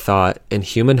cutting-edge thought in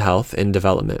human health and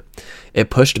development. It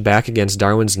pushed back against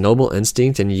Darwin's noble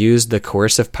instinct and used the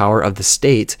coercive power of the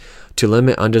state to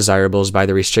limit undesirables by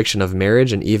the restriction of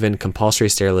marriage and even compulsory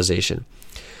sterilization.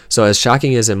 So as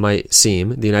shocking as it might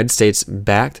seem, the United States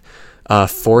backed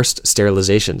forced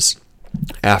sterilizations.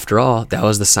 After all, that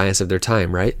was the science of their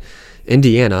time, right?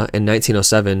 Indiana, in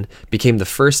 1907, became the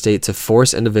first state to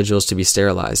force individuals to be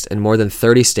sterilized, and more than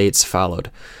 30 states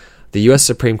followed. The U.S.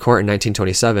 Supreme Court in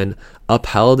 1927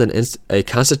 upheld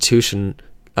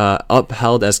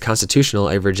upheld as constitutional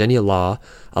a Virginia law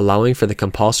allowing for the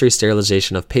compulsory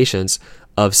sterilization of patients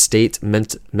of state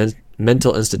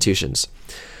mental institutions.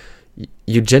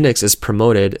 Eugenics is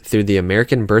promoted through the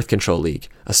American Birth Control League,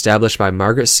 established by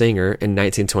Margaret Sanger in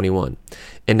 1921.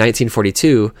 In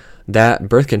 1942, that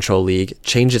Birth Control League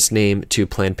changed its name to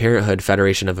Planned Parenthood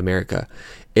Federation of America.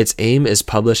 Its aim is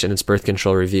published in its Birth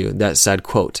Control Review that said,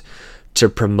 quote, to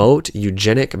promote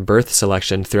eugenic birth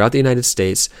selection throughout the United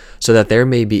States so that there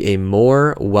may be a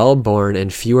more well-born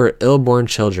and fewer ill-born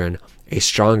children, a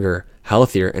stronger,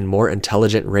 healthier, and more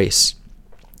intelligent race.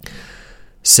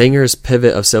 Sanger's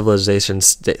Pivot of Civilization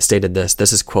stated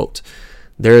this is, quote,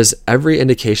 there is every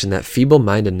indication that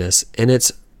feeble-mindedness in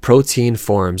its protein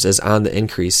forms is on the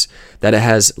increase, that it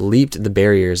has leaped the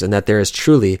barriers, and that there is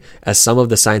truly, as some of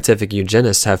the scientific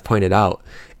eugenists have pointed out,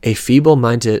 a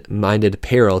feeble-minded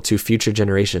peril to future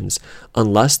generations,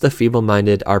 unless the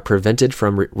feeble-minded are prevented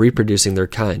from reproducing their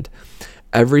kind.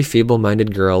 Every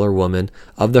feeble-minded girl or woman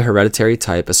of the hereditary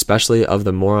type, especially of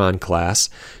the moron class,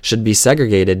 should be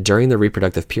segregated during the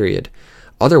reproductive period.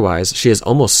 Otherwise, she is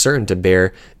almost certain to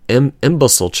bear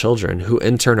imbecile children, who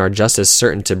in turn are just as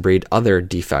certain to breed other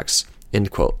defects.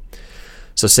 End quote.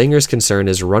 So Sanger's concern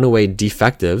is runaway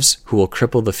defectives who will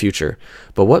cripple the future.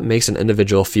 But what makes an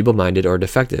individual feeble-minded or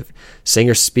defective?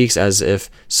 Sanger speaks as if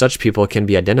such people can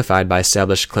be identified by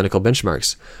established clinical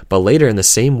benchmarks. But later in the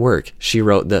same work, she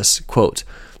wrote this, quote,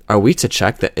 are we to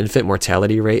check the infant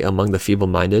mortality rate among the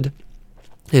feeble-minded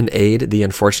and aid the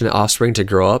unfortunate offspring to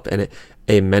grow up and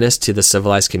a menace to the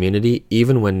civilized community,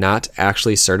 even when not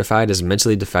actually certified as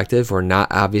mentally defective or not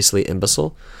obviously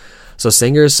imbecile? So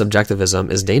Sanger's subjectivism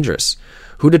is dangerous.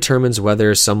 Who determines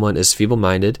whether someone is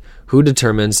feeble-minded? Who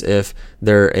determines if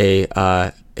they're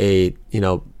a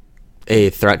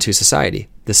threat to society?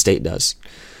 The state does.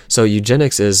 So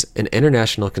eugenics is an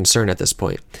international concern at this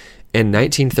point. In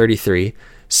 1933,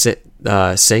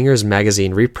 Sanger's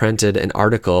magazine reprinted an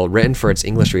article written for its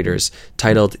English readers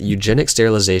titled Eugenic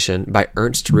Sterilization by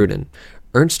Ernst Rudin.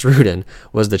 Ernst Rudin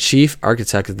was the chief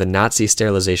architect of the Nazi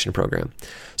sterilization program.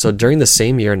 So during the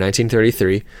same year,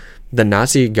 1933, the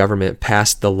Nazi government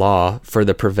passed the law for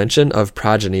the prevention of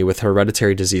progeny with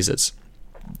hereditary diseases.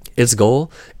 Its goal,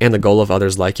 and the goal of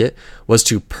others like it, was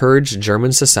to purge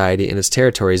German society and its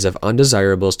territories of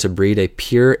undesirables to breed a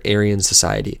pure Aryan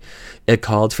society. It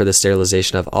called for the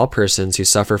sterilization of all persons who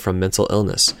suffer from mental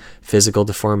illness, physical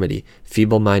deformity,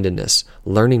 feeble-mindedness,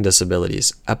 learning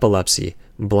disabilities, epilepsy,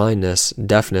 blindness,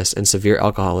 deafness, and severe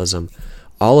alcoholism.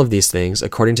 All of these things,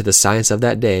 according to the science of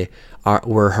that day,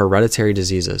 were hereditary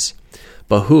diseases.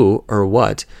 But who or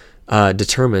what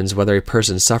determines whether a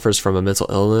person suffers from a mental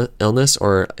illness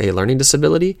or a learning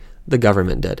disability? The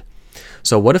government did.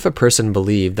 So what if a person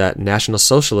believed that National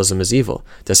Socialism is evil?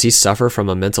 Does he suffer from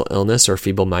a mental illness or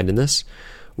feeble-mindedness?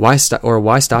 Why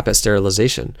stop at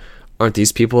sterilization? Aren't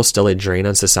these people still a drain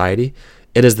on society?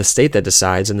 It is the state that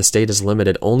decides, and the state is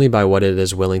limited only by what it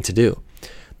is willing to do.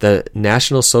 The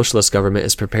National Socialist government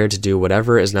is prepared to do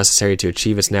whatever is necessary to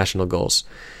achieve its national goals.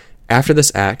 After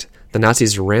this act, the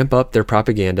Nazis ramp up their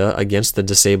propaganda against the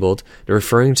disabled,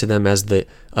 referring to them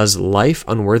as life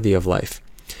unworthy of life.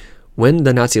 When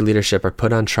the Nazi leadership are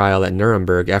put on trial at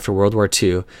Nuremberg after World War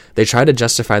II, they try to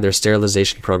justify their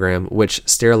sterilization program, which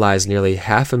sterilized nearly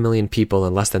 500,000 people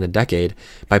in less than a decade,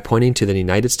 by pointing to the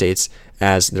United States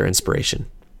as their inspiration.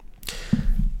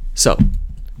 So,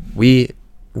 we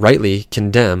rightly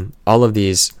condemn all of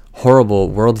these horrible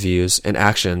worldviews and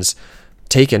actions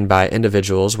taken by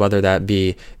individuals, whether that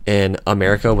be in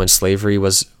America when slavery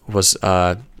was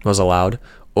allowed,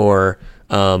 or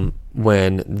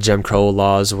when Jim Crow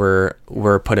laws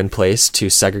were put in place to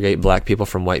segregate black people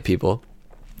from white people,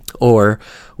 or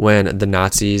when the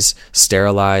Nazis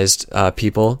sterilized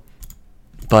people.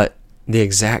 But the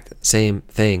exact same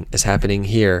thing is happening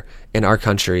here in our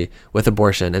country with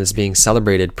abortion, and it's being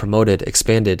celebrated, promoted,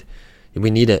 expanded. We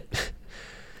need it.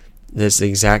 It's the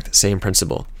exact same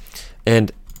principle.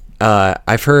 And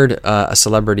I've heard a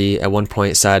celebrity at one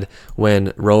point said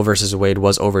when Roe versus Wade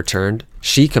was overturned,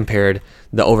 she compared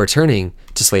the overturning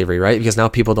to slavery, right? Because now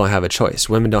people don't have a choice.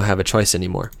 Women don't have a choice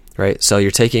anymore, right? So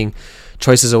you're taking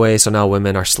choices away, so now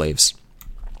women are slaves.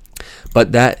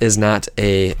 But that is not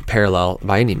a parallel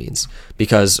by any means,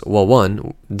 because, well,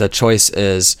 one, the choice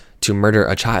is to murder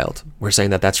a child. We're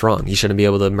saying that that's wrong. You shouldn't be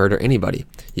able to murder anybody.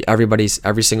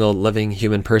 Every single living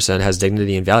human person has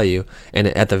dignity and value, and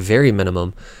at the very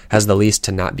minimum has the least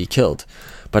to not be killed.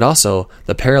 But also,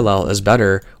 the parallel is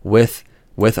better with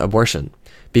abortion,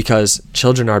 because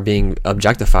children are being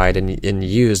objectified and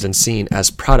used and seen as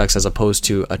products as opposed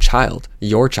to a child,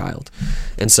 your child.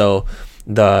 And so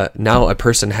now a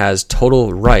person has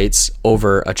total rights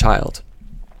over a child.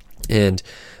 And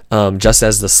just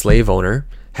as the slave owner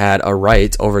had a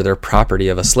right over their property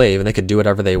of a slave, and they could do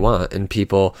whatever they want, and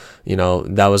people,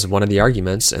 that was one of the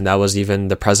arguments, and that was even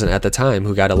the president at the time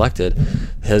who got elected.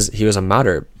 He was a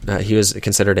moderate. He was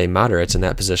considered a moderate in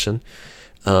that position.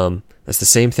 It's the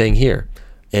same thing here.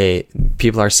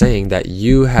 People are saying that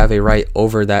you have a right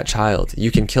over that child.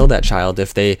 You can kill that child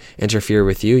if they interfere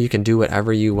with you. You can do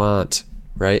whatever you want,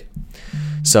 right?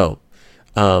 So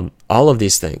all of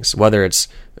these things, whether it's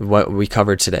what we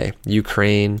covered today,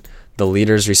 Ukraine, the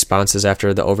leaders' responses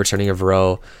after the overturning of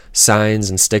Roe, signs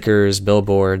and stickers,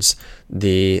 billboards,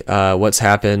 the what's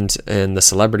happened in the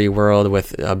celebrity world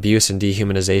with abuse and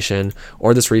dehumanization,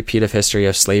 or this repeat of history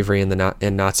of slavery and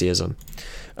Nazism,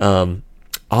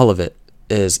 all of it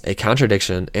is a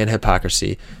contradiction and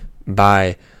hypocrisy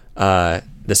by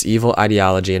this evil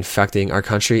ideology infecting our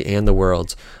country and the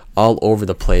world all over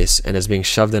the place, and is being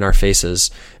shoved in our faces,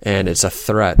 and it's a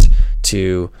threat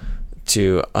to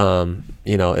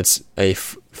it's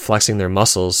flexing their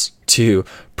muscles to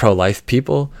pro-life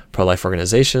people, pro-life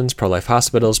organizations, pro-life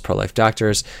hospitals, pro-life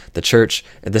doctors, the church.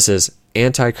 This is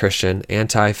anti-Christian,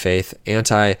 anti-faith,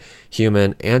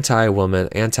 anti-human, anti-woman,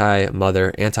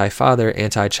 anti-mother, anti-father,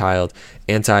 anti-child,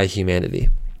 anti-humanity.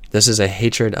 This is a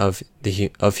hatred of the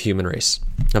human race.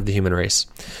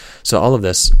 So all of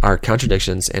this are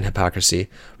contradictions and hypocrisy.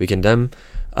 We condemn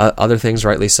other things,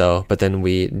 rightly so, but then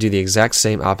we do the exact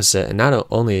same opposite, and not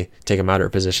only take a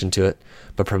moderate position to it,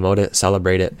 but promote it,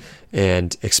 celebrate it,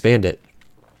 and expand it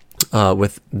on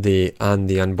the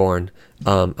unborn,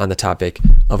 on the topic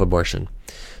of abortion.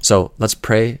 So let's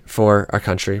pray for our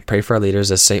country, pray for our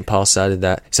leaders, as St. Paul said.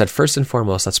 He said, first and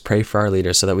foremost, let's pray for our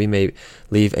leaders so that we may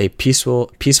live a peaceful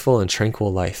and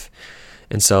tranquil life.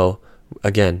 And so,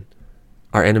 again,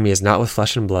 our enemy is not with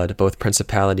flesh and blood, but with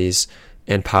principalities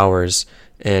and powers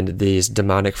and these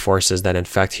demonic forces that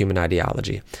infect human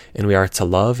ideology. And we are to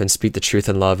love and speak the truth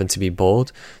in love, and to be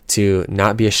bold, to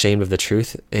not be ashamed of the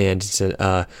truth, and to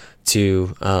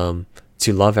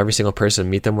love every single person,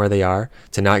 meet them where they are,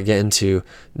 to not get into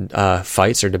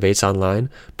fights or debates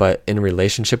online, but in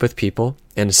relationship with people,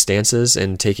 and stances,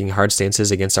 and taking hard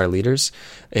stances against our leaders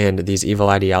and these evil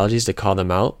ideologies, to call them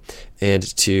out,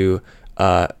 and to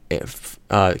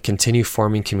continue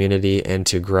forming community and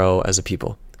to grow as a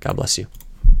people. God bless you.